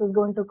else is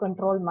going to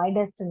control my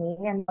destiny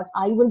and what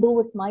I will do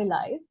with my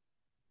life,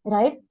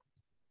 right?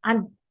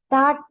 And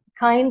that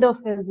kind of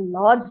is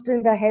lodged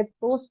in the head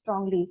so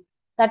strongly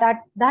that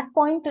at that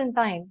point in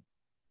time,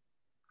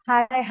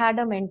 had I had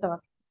a mentor,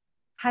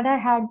 had I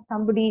had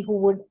somebody who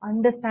would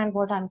understand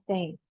what I'm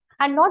saying,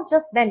 and not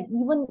just then,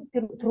 even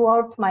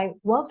throughout my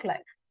work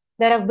life,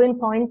 there have been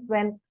points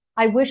when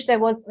I wish there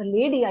was a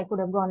lady I could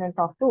have gone and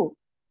talked to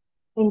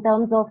in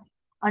terms of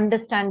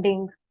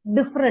understanding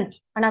different,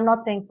 and I'm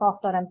not saying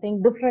softer, I'm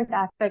saying different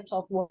aspects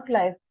of work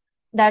life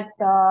that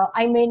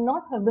I may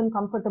not have been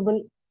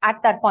comfortable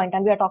at that point.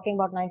 And we are talking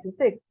about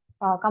 96,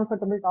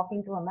 comfortable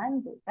talking to a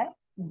man, right?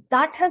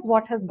 That is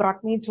what has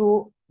brought me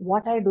to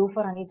what I do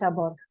for Anita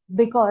Borg,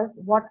 because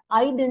what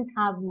I didn't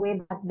have way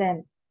back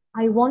then,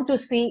 I want to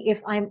see if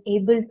I'm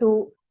able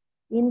to,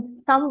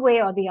 in some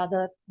way or the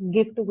other,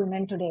 give to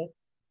women today.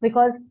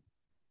 Because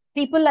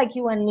people like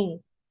you and me,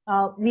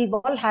 we've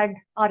all had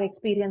our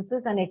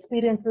experiences, and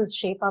experiences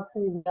shape up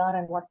who we are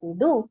and what we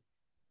do.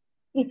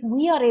 If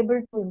we are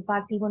able to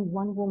impact even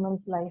one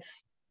woman's life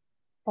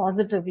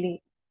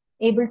positively,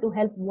 able to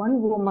help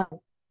one woman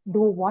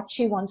do what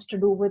she wants to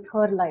do with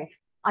her life,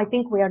 I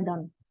think we are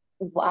done.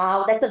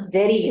 Wow, that's a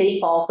very, very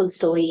powerful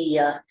story,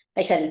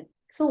 Aishali.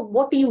 So,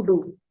 what do you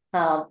do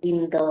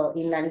in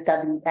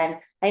Anita B? And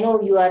I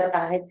know you are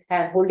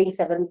holding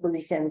several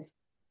positions,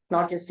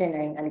 not just in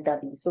Anita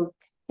B. So,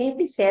 can you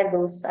please share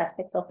those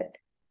aspects of it?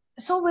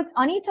 So with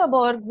Anita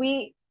Borg,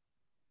 we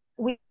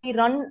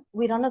run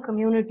a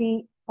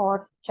community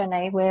for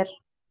Chennai where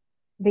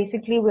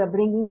basically we are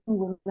bringing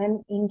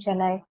women in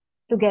Chennai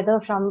together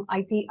from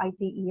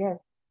ITES.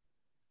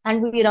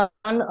 And we run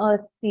a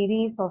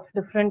series of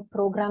different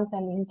programs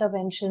and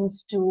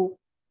interventions to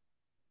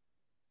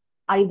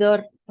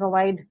either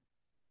provide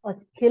a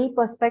skill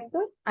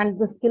perspective, and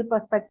the skill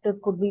perspective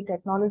could be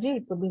technology,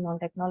 it could be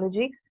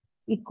non-technology,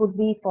 it could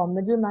be for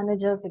middle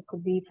managers, it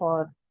could be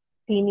for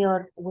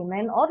senior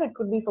women, or it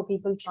could be for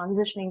people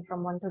transitioning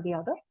from one to the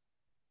other.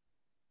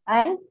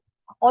 And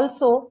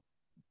also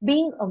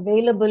being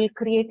available,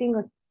 creating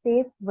a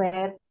space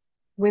where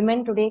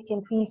women today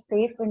can feel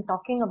safe in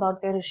talking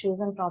about their issues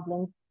and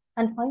problems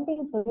and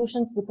finding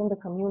solutions within the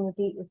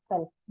community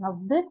itself.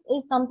 Now, this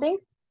is something,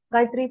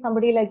 Gayatri,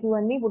 somebody like you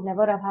and me would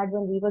never have had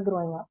when we were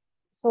growing up.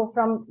 So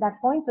from that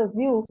point of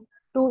view,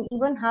 to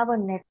even have a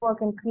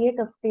network and create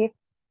a safe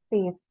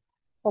space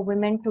for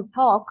women to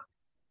talk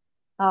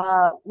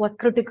was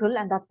critical,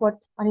 and that's what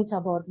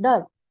Anita Borg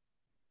does.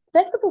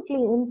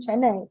 Specifically in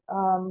Chennai,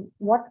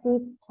 what we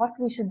thought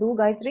we should do,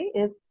 Gayatri,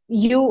 is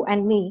you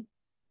and me,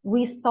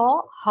 we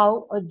saw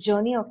how a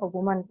journey of a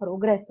woman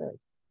progresses.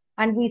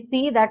 And we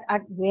see that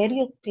at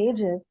various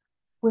stages,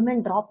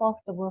 women drop off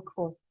the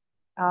workforce.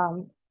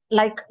 Um,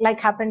 like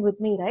happened with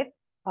me, right?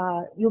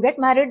 You get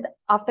married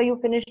after you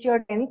finished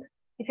your 10th.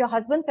 If your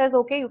husband says,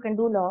 okay, you can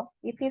do law.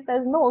 If he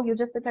says no, you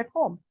just sit at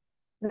home,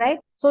 right?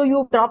 So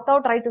you dropped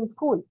out right in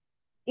school.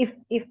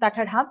 If that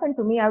had happened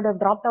to me, I would have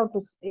dropped out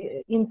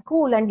in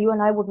school, and you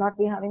and I would not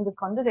be having this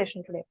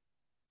conversation today.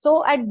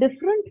 So at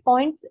different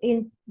points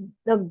in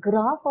the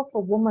graph of a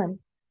woman,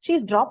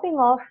 she's dropping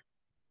off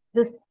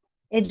this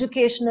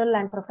educational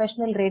and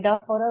professional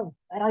radar for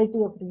a variety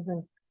of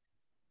reasons.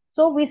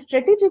 So we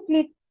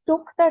strategically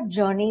took that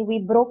journey, we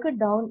broke it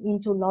down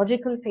into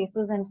logical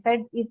phases and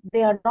said if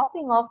they are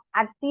dropping off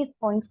at these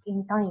points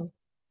in time,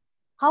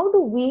 how do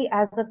we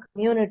as a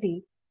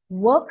community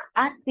work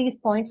at these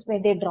points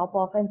where they drop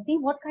off and see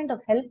what kind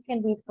of help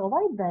can we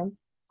provide them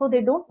so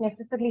they don't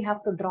necessarily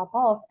have to drop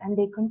off and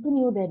they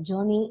continue their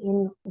journey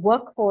in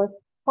workforce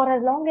for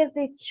as long as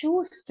they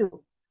choose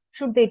to.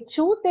 Should they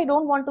choose they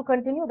don't want to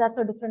continue, that's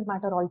a different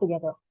matter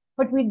altogether.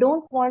 But we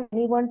don't want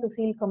anyone to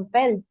feel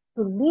compelled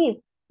to leave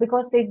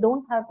because they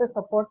don't have the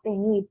support they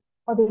need,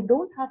 or they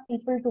don't have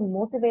people to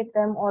motivate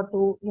them, or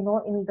to,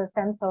 in the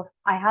sense of,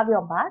 I have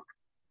your back.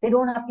 They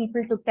don't have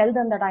people to tell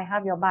them that I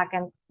have your back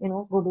and,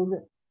 go do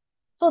this.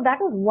 So that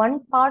is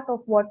one part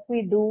of what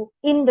we do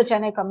in the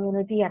Chennai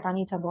community at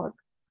Anita Borg.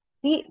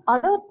 The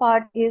other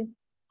part is,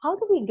 how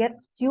do we get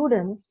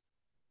students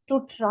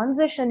to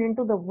transition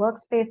into the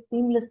workspace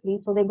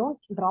seamlessly so they don't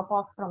drop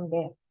off from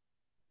there?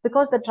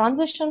 Because the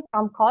transition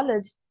from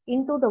college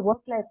into the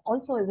work life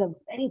also is a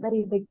very,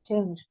 very big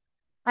change.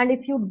 And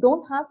if you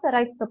don't have the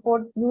right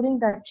support during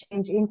that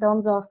change in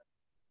terms of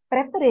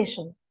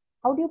preparation,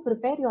 how do you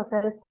prepare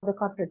yourself for the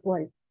corporate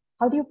world?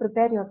 How do you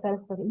prepare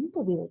yourself for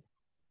interviews?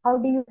 How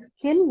do you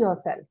skill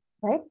yourself,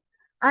 right?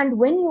 And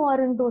when you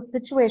are in those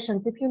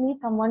situations, if you need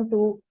someone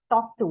to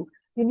talk to,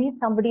 you need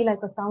somebody like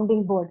a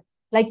sounding board,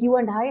 like you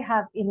and I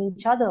have in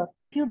each other.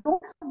 If you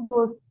don't have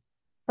those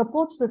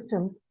support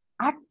systems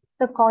at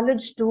the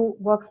college to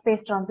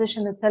workspace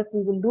transition itself,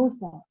 we will lose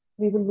more.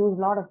 We will lose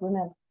a lot of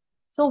women.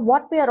 So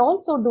what we are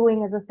also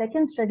doing as a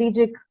second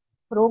strategic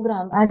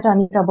program at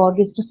Anita Borg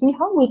is to see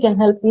how we can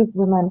help these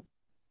women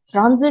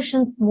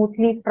transition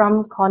smoothly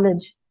from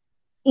college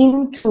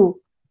into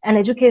an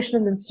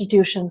educational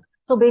institution.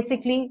 So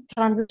basically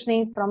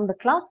transitioning from the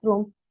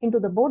classroom into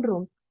the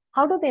boardroom.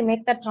 How do they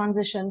make that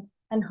transition,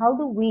 and how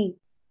do we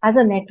as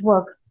a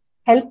network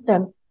help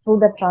them through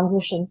that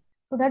transition?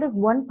 So that is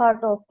one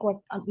part of what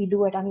we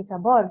do at Anita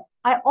Borg.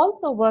 I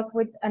also work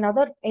with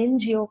another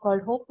NGO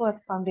called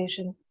HopeWorks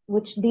Foundation,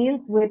 which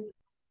deals with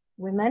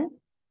women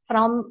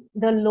from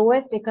the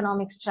lowest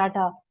economic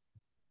strata.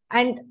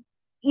 And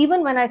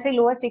even when I say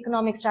lowest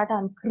economic strata,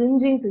 I'm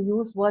cringing to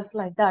use words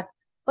like that.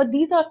 But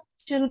these are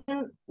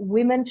children,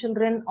 women,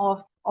 children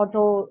of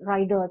auto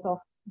riders, of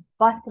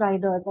bus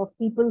riders, of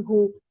people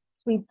who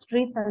sweep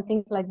streets and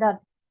things like that,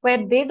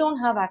 where they don't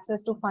have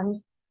access to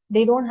funds,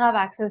 they don't have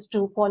access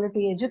to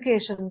quality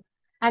education.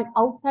 And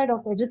outside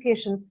of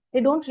education, they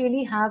don't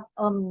really have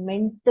a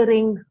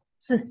mentoring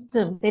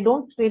system. They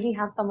don't really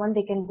have someone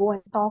they can go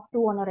and talk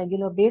to on a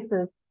regular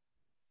basis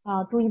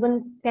to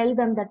even tell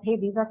them that, hey,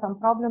 these are some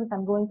problems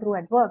I'm going through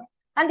at work.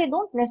 And they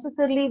don't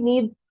necessarily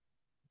need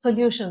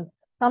solutions.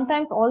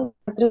 Sometimes all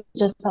is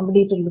just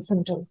somebody to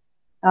listen to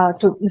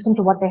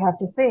what they have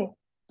to say.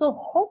 So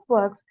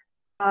HopeWorks,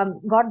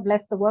 God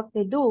bless the work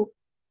they do,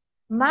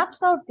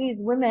 maps out these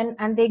women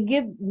and they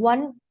give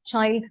one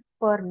child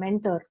per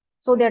mentor.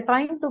 So they're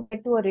trying to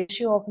get to a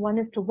ratio of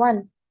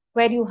 1:1,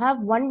 where you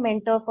have one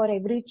mentor for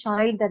every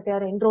child that they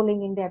are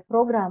enrolling in their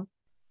program.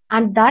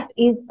 And that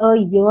is a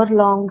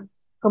year-long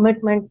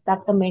commitment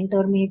that the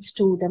mentor makes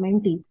to the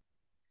mentee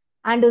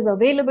and is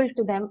available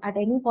to them at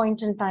any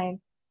point in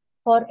time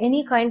for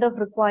any kind of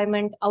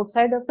requirement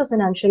outside of the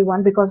financial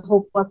one, because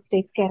HopeWorks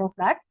takes care of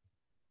that.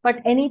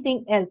 But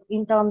anything else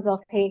in terms of,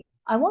 hey,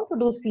 I want to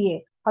do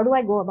CA. How do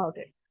I go about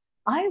it?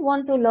 I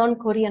want to learn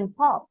Korean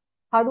pop.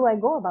 How do I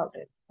go about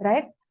it?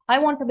 Right? I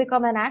want to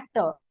become an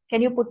actor.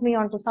 Can you put me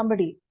on to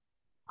somebody?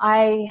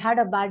 I had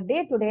a bad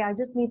day today. I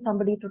just need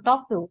somebody to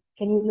talk to.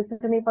 Can you listen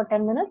to me for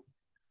 10 minutes?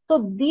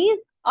 So these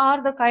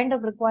are the kind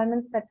of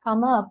requirements that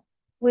come up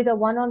with a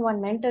one-on-one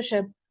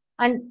mentorship.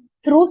 And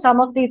through some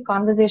of these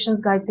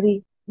conversations,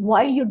 Gayatri,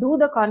 while you do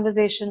the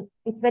conversation,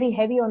 it's very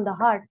heavy on the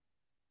heart.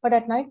 But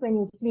at night when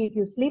you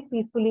sleep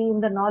peacefully in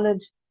the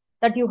knowledge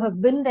that you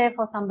have been there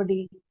for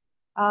somebody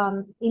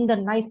in the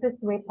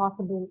nicest way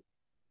possible,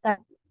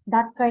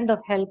 that kind of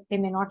help they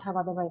may not have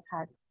otherwise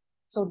had.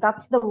 So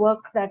that's the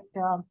work that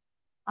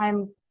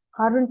I'm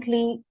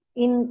currently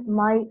in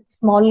my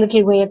small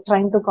little way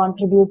trying to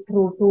contribute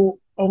through to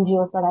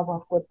NGOs that I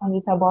work with,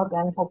 Anita Borg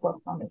and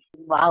HopeWorks Foundation.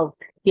 Wow,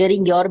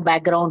 hearing your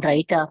background,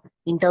 right,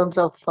 in terms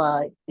of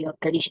your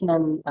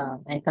traditional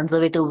and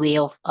conservative way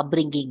of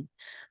upbringing,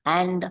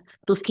 and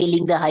to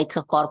scaling the heights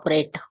of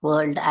corporate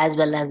world as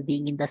well as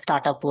being in the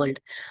startup world.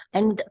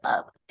 And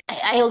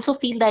I also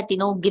feel that,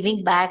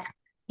 giving back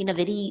in a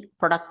very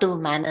productive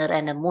manner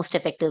and a most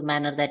effective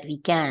manner that we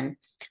can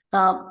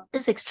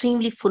is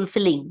extremely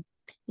fulfilling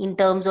in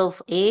terms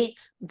of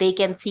they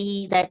can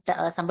see that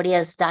somebody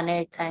has done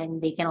it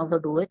and they can also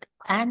do it.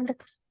 And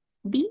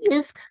B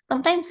is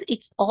sometimes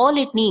it's all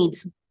it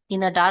needs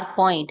in a dark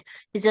point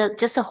is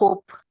just a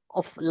hope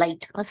of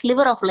light. A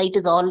sliver of light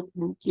is all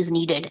is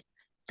needed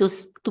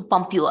to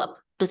pump you up,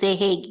 to say,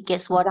 hey,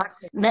 guess what?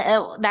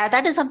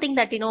 That is something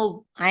that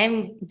I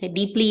am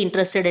deeply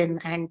interested in,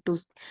 and to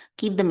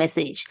keep the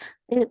message.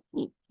 In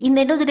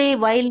the end of the day,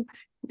 while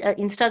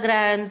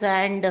Instagrams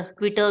and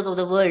Twitters of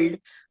the world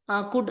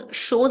could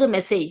show the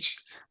message,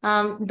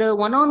 the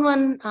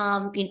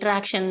one-on-one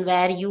interaction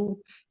where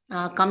you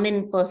come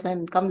in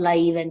person, come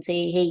live and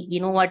say, hey, you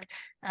know what,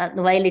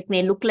 while it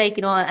may look like,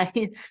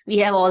 we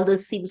have all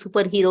this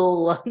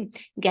superhero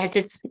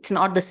gadgets, it's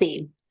not the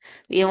same.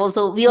 We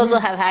also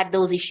have had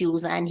those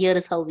issues, and here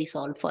is how we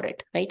solve for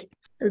it, right?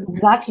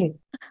 Exactly.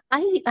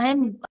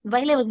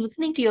 While I was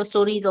listening to your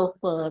stories of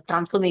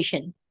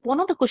transformation, one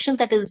of the questions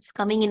that is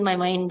coming in my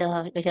mind,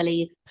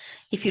 Vaishali,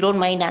 if you don't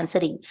mind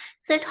answering,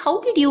 is that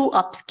how did you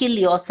upskill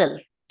yourself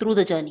through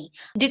the journey?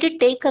 Did it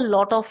take a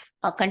lot of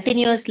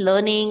continuous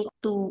learning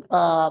to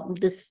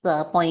this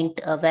point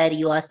where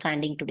you are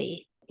standing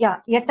today? Yeah,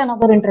 yet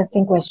another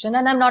interesting question,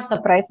 and I'm not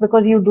surprised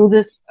because you do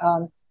this.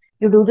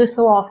 You do this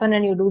so often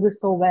and you do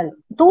this so well.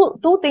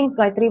 Two things,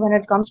 Gayatri, when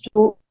it comes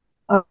to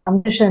a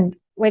transition,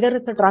 whether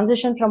it's a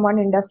transition from one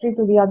industry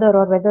to the other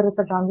or whether it's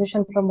a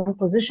transition from one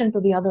position to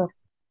the other,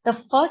 the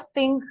first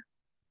thing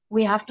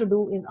we have to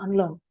do is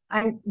unlearn.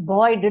 And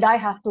boy, did I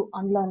have to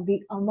unlearn.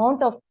 The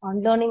amount of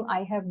unlearning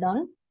I have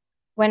done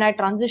when I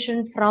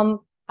transitioned from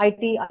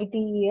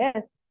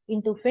ITES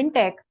into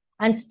FinTech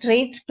and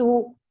straight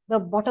to the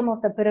bottom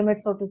of the pyramid,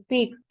 so to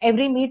speak.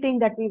 Every meeting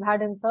that we've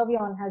had in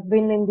Servion has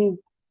been in these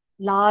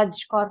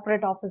large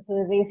corporate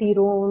offices, AC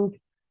rooms,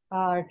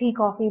 tea,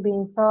 coffee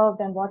being served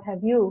and what have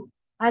you.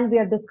 And we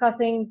are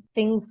discussing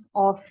things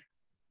of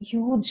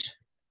huge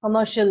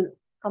commercial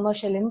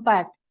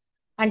impact.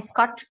 and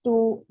cut to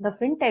the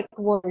fintech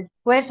world,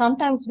 where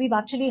sometimes we've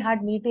actually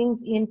had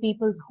meetings in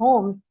people's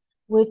homes,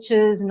 which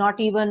is not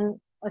even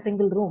a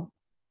single room.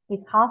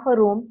 It's half a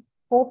room.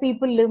 4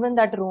 people live in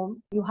that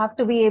room. You have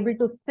to be able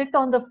to sit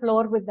on the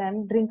floor with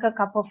them, drink a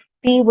cup of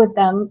tea with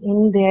them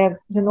in their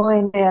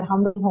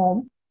humble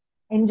home,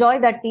 enjoy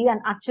that tea and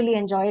actually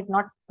enjoy it,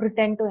 not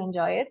pretend to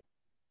enjoy it,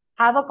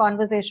 have a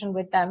conversation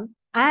with them,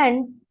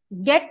 and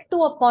get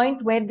to a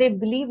point where they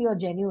believe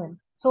you're genuine.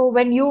 So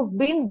when you've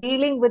been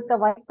dealing with the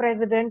vice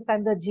presidents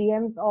and the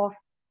GMs of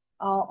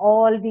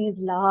all these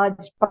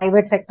large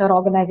private sector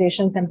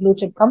organizations and blue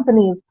chip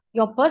companies,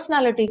 your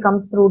personality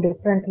comes through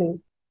differently.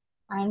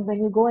 And when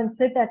you go and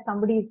sit at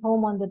somebody's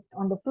home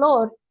on the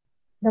floor,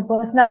 the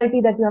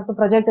personality that you have to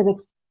project is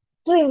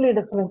extremely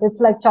different. It's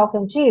like chalk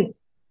and cheese.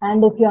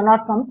 And if you're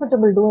not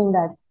comfortable doing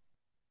that,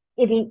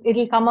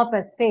 it'll come up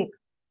as fake.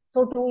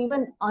 So to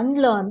even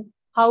unlearn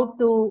how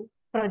to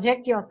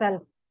project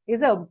yourself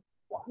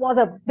was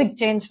a big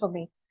change for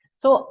me.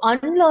 So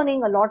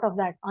unlearning a lot of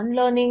that,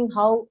 unlearning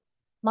how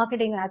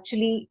marketing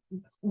actually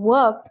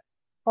worked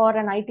for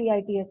an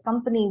ITS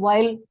company,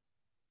 while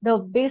the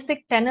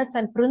basic tenets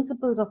and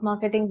principles of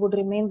marketing would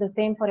remain the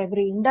same for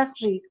every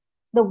industry,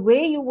 the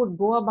way you would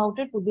go about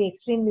it would be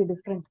extremely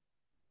different.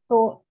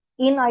 So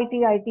in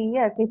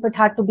ITS, if it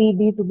had to be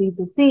B2B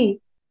to C,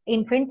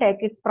 in fintech,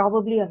 it's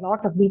probably a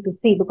lot of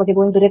B2C because you're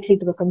going directly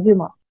to the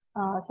consumer.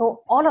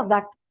 So all of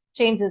that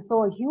changes.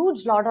 So a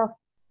huge lot of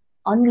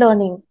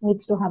unlearning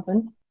needs to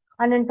happen.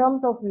 And in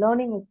terms of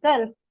learning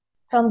itself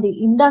from the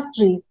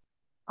industry,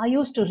 I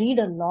used to read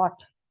a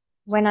lot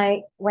when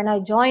I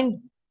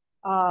joined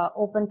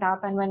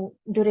OpenTap, and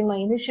during my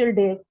initial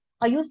days,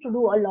 I used to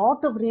do a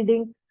lot of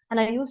reading, and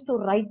I used to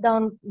write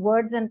down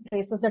words and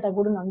phrases that I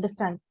wouldn't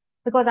understand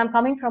because I'm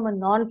coming from a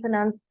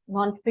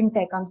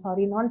non-fintech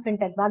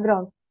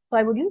background. So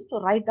I would used to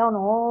write down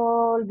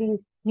all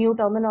these new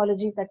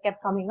terminologies that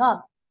kept coming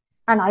up,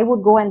 and I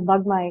would go and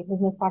bug my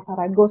business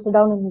partner. I'd go sit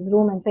down in his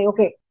room and say,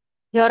 okay,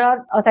 here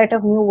are a set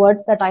of new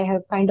words that I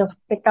have kind of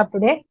picked up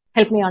today.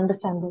 Help me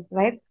understand this,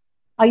 right?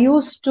 I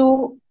used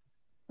to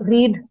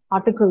read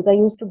articles. I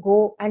used to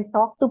go and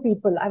talk to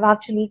people. I've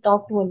actually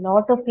talked to a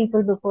lot of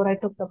people before I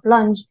took the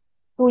plunge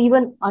to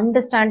even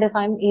understand if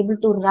I'm able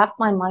to wrap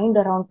my mind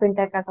around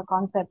fintech as a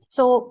concept.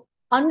 So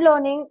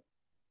unlearning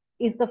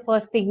is the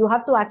first thing. You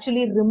have to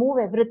actually remove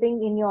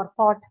everything in your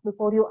pot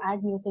before you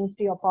add new things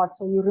to your pot.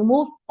 So you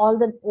remove all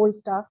the old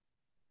stuff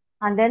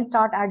and then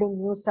start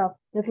adding new stuff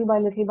little by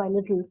little by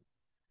little.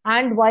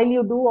 And while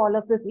you do all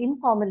of this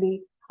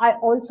informally, I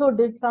also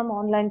did some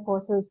online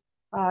courses.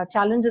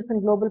 Challenges in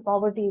Global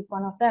Poverty is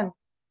one of them.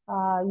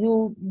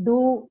 You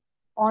do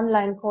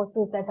online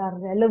courses that are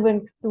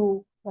relevant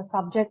to the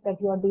subject that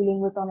you are dealing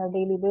with on a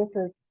daily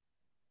basis.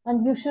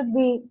 And you should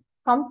be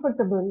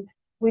comfortable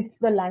with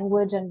the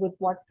language and with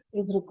what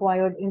is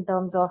required in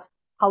terms of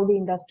how the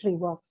industry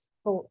works.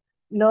 So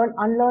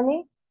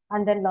unlearning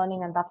and then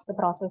learning, and that's the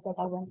process that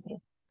I went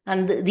through.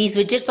 And these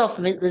widgets of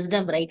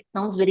wisdom, right?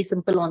 Sounds very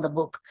simple on the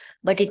book,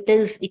 but it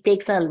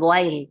takes a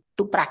while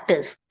to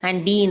practice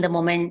and be in the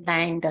moment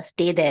and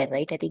stay there,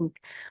 right? I think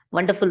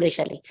wonderful,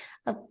 Vaishali.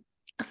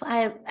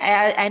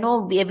 I know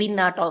we have been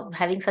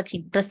having such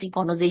interesting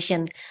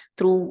conversation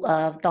through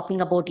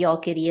talking about your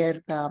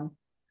career,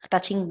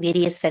 touching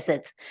various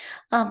facets.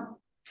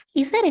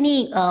 Is there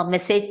any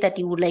message that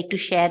you would like to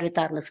share with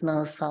our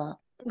listeners?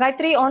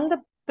 Gayatri, on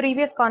the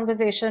previous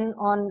conversation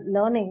on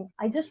learning,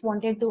 I just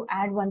wanted to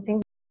add one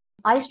thing.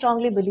 I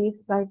strongly believe,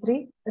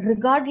 Gayatri,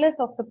 regardless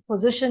of the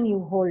position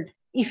you hold,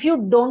 if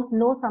you don't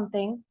know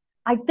something,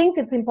 I think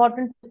it's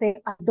important to say,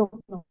 I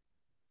don't know.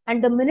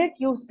 And the minute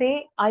you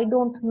say, I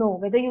don't know,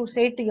 whether you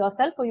say it to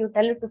yourself or you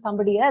tell it to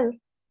somebody else,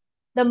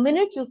 the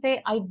minute you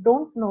say, I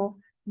don't know,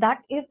 that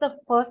is the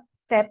first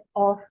step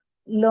of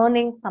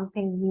learning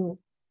something new.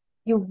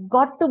 You've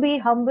got to be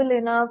humble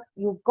enough.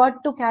 You've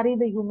got to carry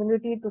the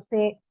humility to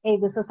say, hey,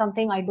 this is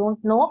something I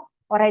don't know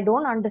or I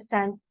don't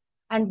understand,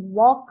 and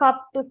walk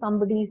up to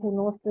somebody who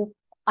knows this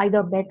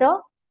either better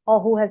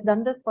or who has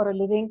done this for a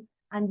living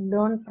and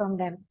learn from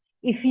them.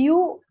 If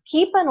you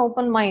keep an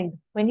open mind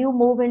when you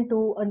move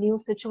into a new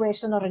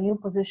situation or a new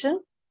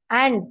position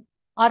and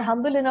are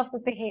humble enough to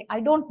say, hey, I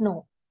don't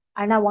know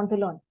and I want to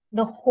learn,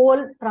 the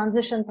whole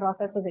transition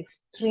process is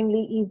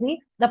extremely easy.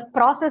 The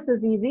process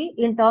is easy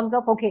in terms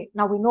of, okay,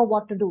 now we know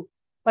what to do.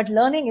 But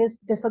learning is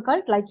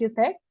difficult, like you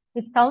said.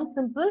 It sounds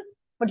simple,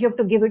 but you have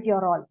to give it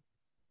your all.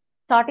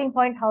 Starting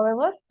point,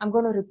 however, I'm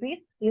going to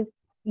repeat, is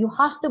you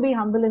have to be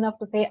humble enough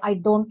to say, I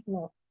don't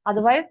know.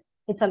 Otherwise,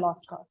 it's a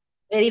lost cause.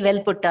 Very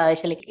well put,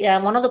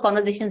 Vaishali. One of the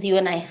conversations you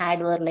and I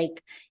had were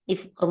like,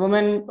 if a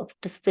woman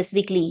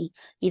specifically,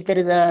 if there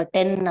is a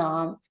 10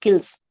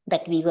 skills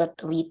that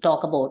we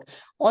talk about,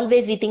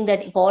 always we think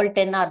that if all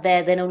 10 are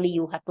there, then only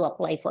you have to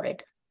apply for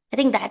it. I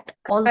think that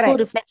also Correct.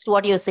 reflects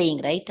what you're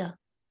saying, right?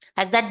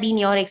 Has that been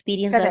your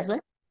experience Correct. as well?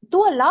 To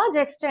a large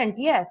extent,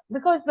 yes.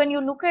 Because when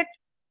you look at,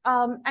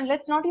 and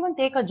let's not even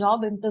take a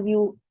job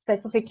interview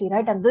specifically,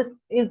 right? And this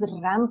is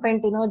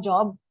rampant in a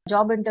job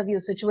interview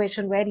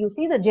situation where you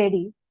see the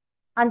JD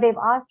and they've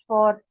asked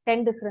for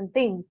 10 different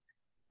things,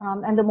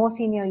 and the more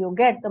senior you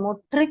get, the more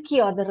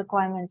trickier the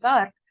requirements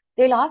are.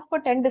 They'll ask for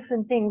 10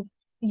 different things.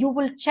 You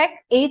will check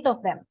 8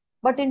 of them,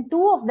 but in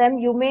 2 of them,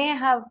 you may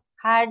have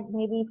had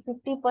maybe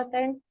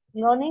 50%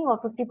 learning or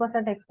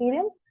 50%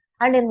 experience,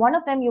 and in 1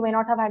 of them, you may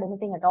not have had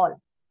anything at all.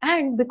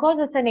 And because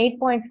it's an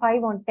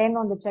 8.5 on 10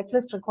 on the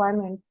checklist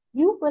requirement,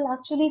 you will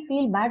actually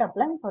feel bad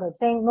applying for it,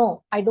 saying,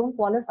 no, I don't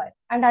qualify.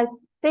 And I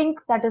think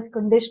that is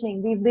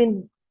conditioning. We've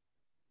been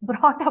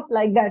brought up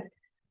like that,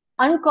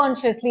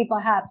 unconsciously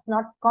perhaps,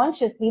 not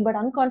consciously, but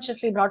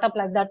unconsciously brought up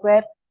like that,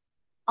 where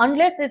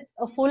unless it's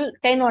a full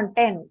 10 on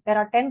 10, there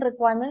are 10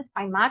 requirements,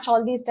 I match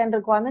all these 10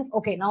 requirements,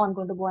 okay, now I'm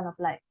going to go and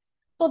apply.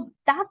 So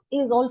that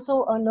is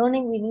also a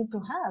learning we need to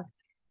have.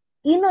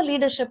 In a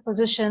leadership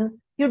position,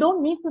 you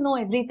don't need to know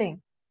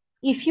everything.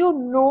 If you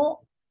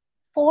know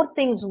 4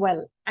 things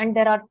well, and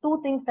there are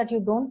 2 things that you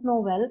don't know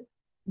well,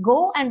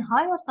 go and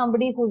hire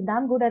somebody who's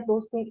damn good at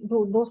those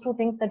 2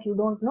 things that you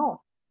don't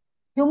know.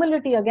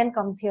 Humility again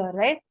comes here,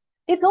 right?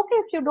 It's okay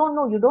if you don't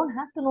know. You don't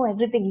have to know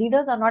everything.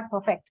 Leaders are not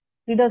perfect.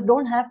 Leaders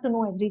don't have to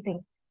know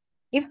everything.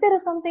 If there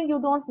is something you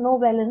don't know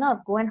well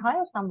enough, go and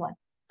hire someone.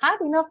 Have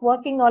enough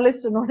working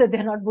knowledge to know that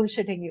they're not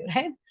bullshitting you,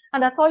 right?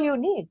 And that's all you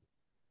need.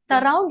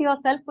 Surround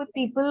yourself with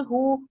people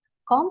who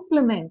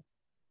complement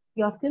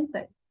your skill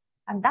set.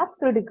 And that's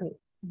critical.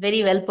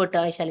 Very well put,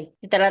 Vaishali.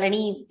 If there are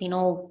any,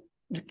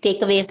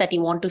 takeaways that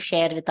you want to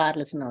share with our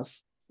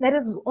listeners. There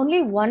is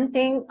only one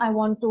thing I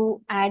want to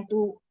add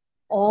to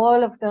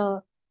all of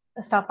the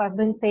stuff I've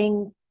been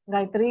saying,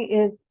 Gayatri,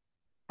 is,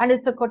 and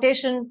it's a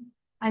quotation.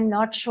 I'm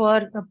not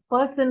sure the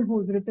person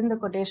who's written the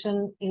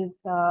quotation is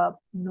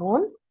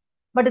known,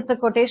 but it's a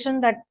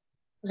quotation that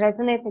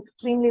resonates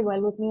extremely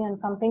well with me, and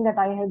something that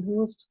I have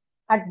used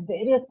at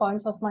various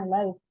points of my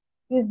life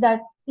is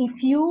that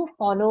if you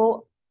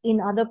follow in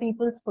other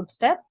people's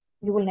footsteps,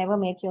 you will never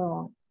make your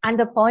own. And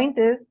the point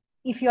is,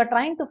 if you're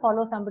trying to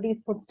follow somebody's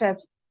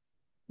footsteps,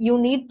 you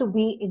need to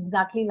be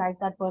exactly like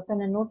that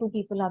person, and no 2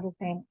 people are the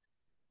same.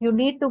 You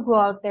need to go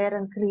out there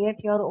and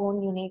create your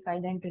own unique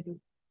identity.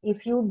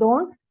 If you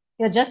don't,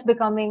 you're just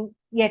becoming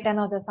yet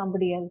another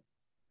somebody else.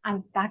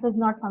 And that is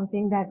not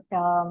something that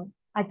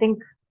I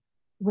think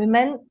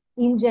women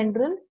in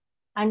general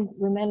and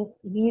women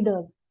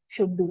leaders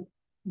should do.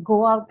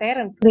 Go out there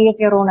and create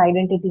your own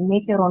identity,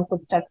 make your own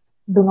footsteps.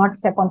 Do not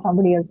step on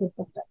somebody else's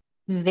footsteps.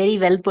 Very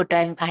well put.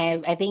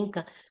 I think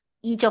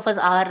each of us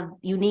are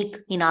unique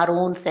in our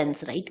own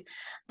sense, right?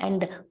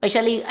 And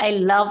Vaishali, I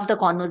love the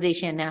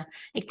conversation.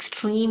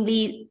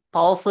 Extremely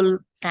powerful,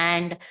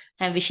 and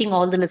I'm wishing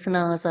all the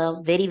listeners a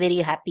very, very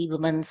happy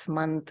Women's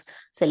Month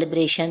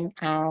celebration,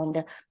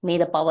 and may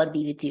the power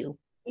be with you.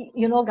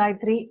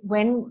 Gayatri,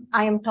 when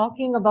I am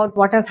talking about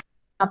what has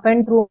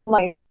happened through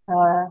my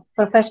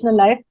professional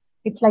life,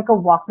 it's like a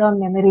walk down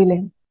memory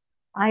lane.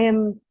 I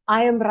am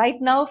right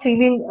now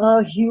feeling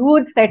a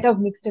huge set of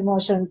mixed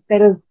emotions.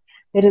 There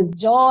is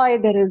joy,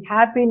 there is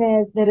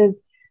happiness, there is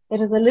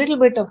a little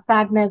bit of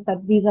sadness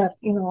that these are,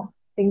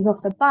 things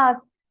of the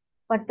past.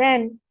 But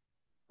then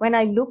when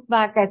I look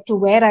back as to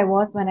where I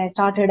was when I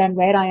started and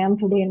where I am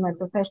today in my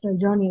professional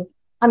journey,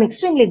 I'm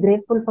extremely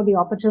grateful for the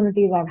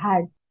opportunities I've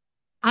had.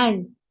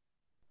 And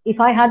if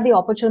I had the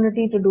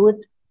opportunity to do it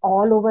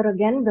all over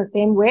again the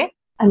same way,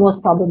 I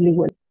most probably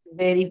would.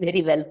 Very,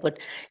 very well put.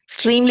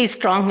 Extremely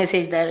strong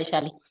message there,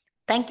 Vaishali.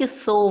 Thank you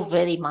so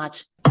very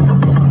much.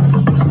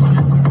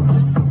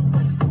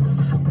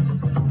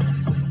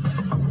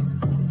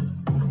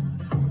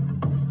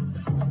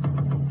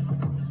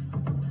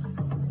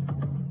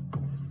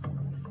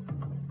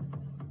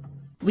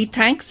 We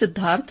thank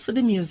Siddharth for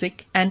the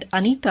music and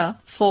Anita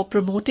for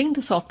promoting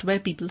the Software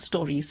People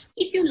Stories.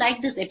 If you like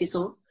this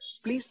episode,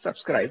 please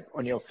subscribe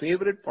on your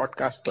favorite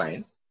podcast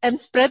client and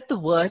spread the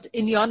word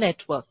in your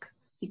network.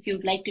 If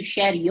you'd like to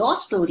share your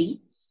story,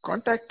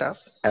 contact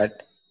us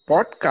at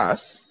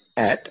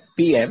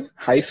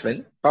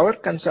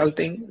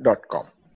podcasts@pm-powerconsulting.com.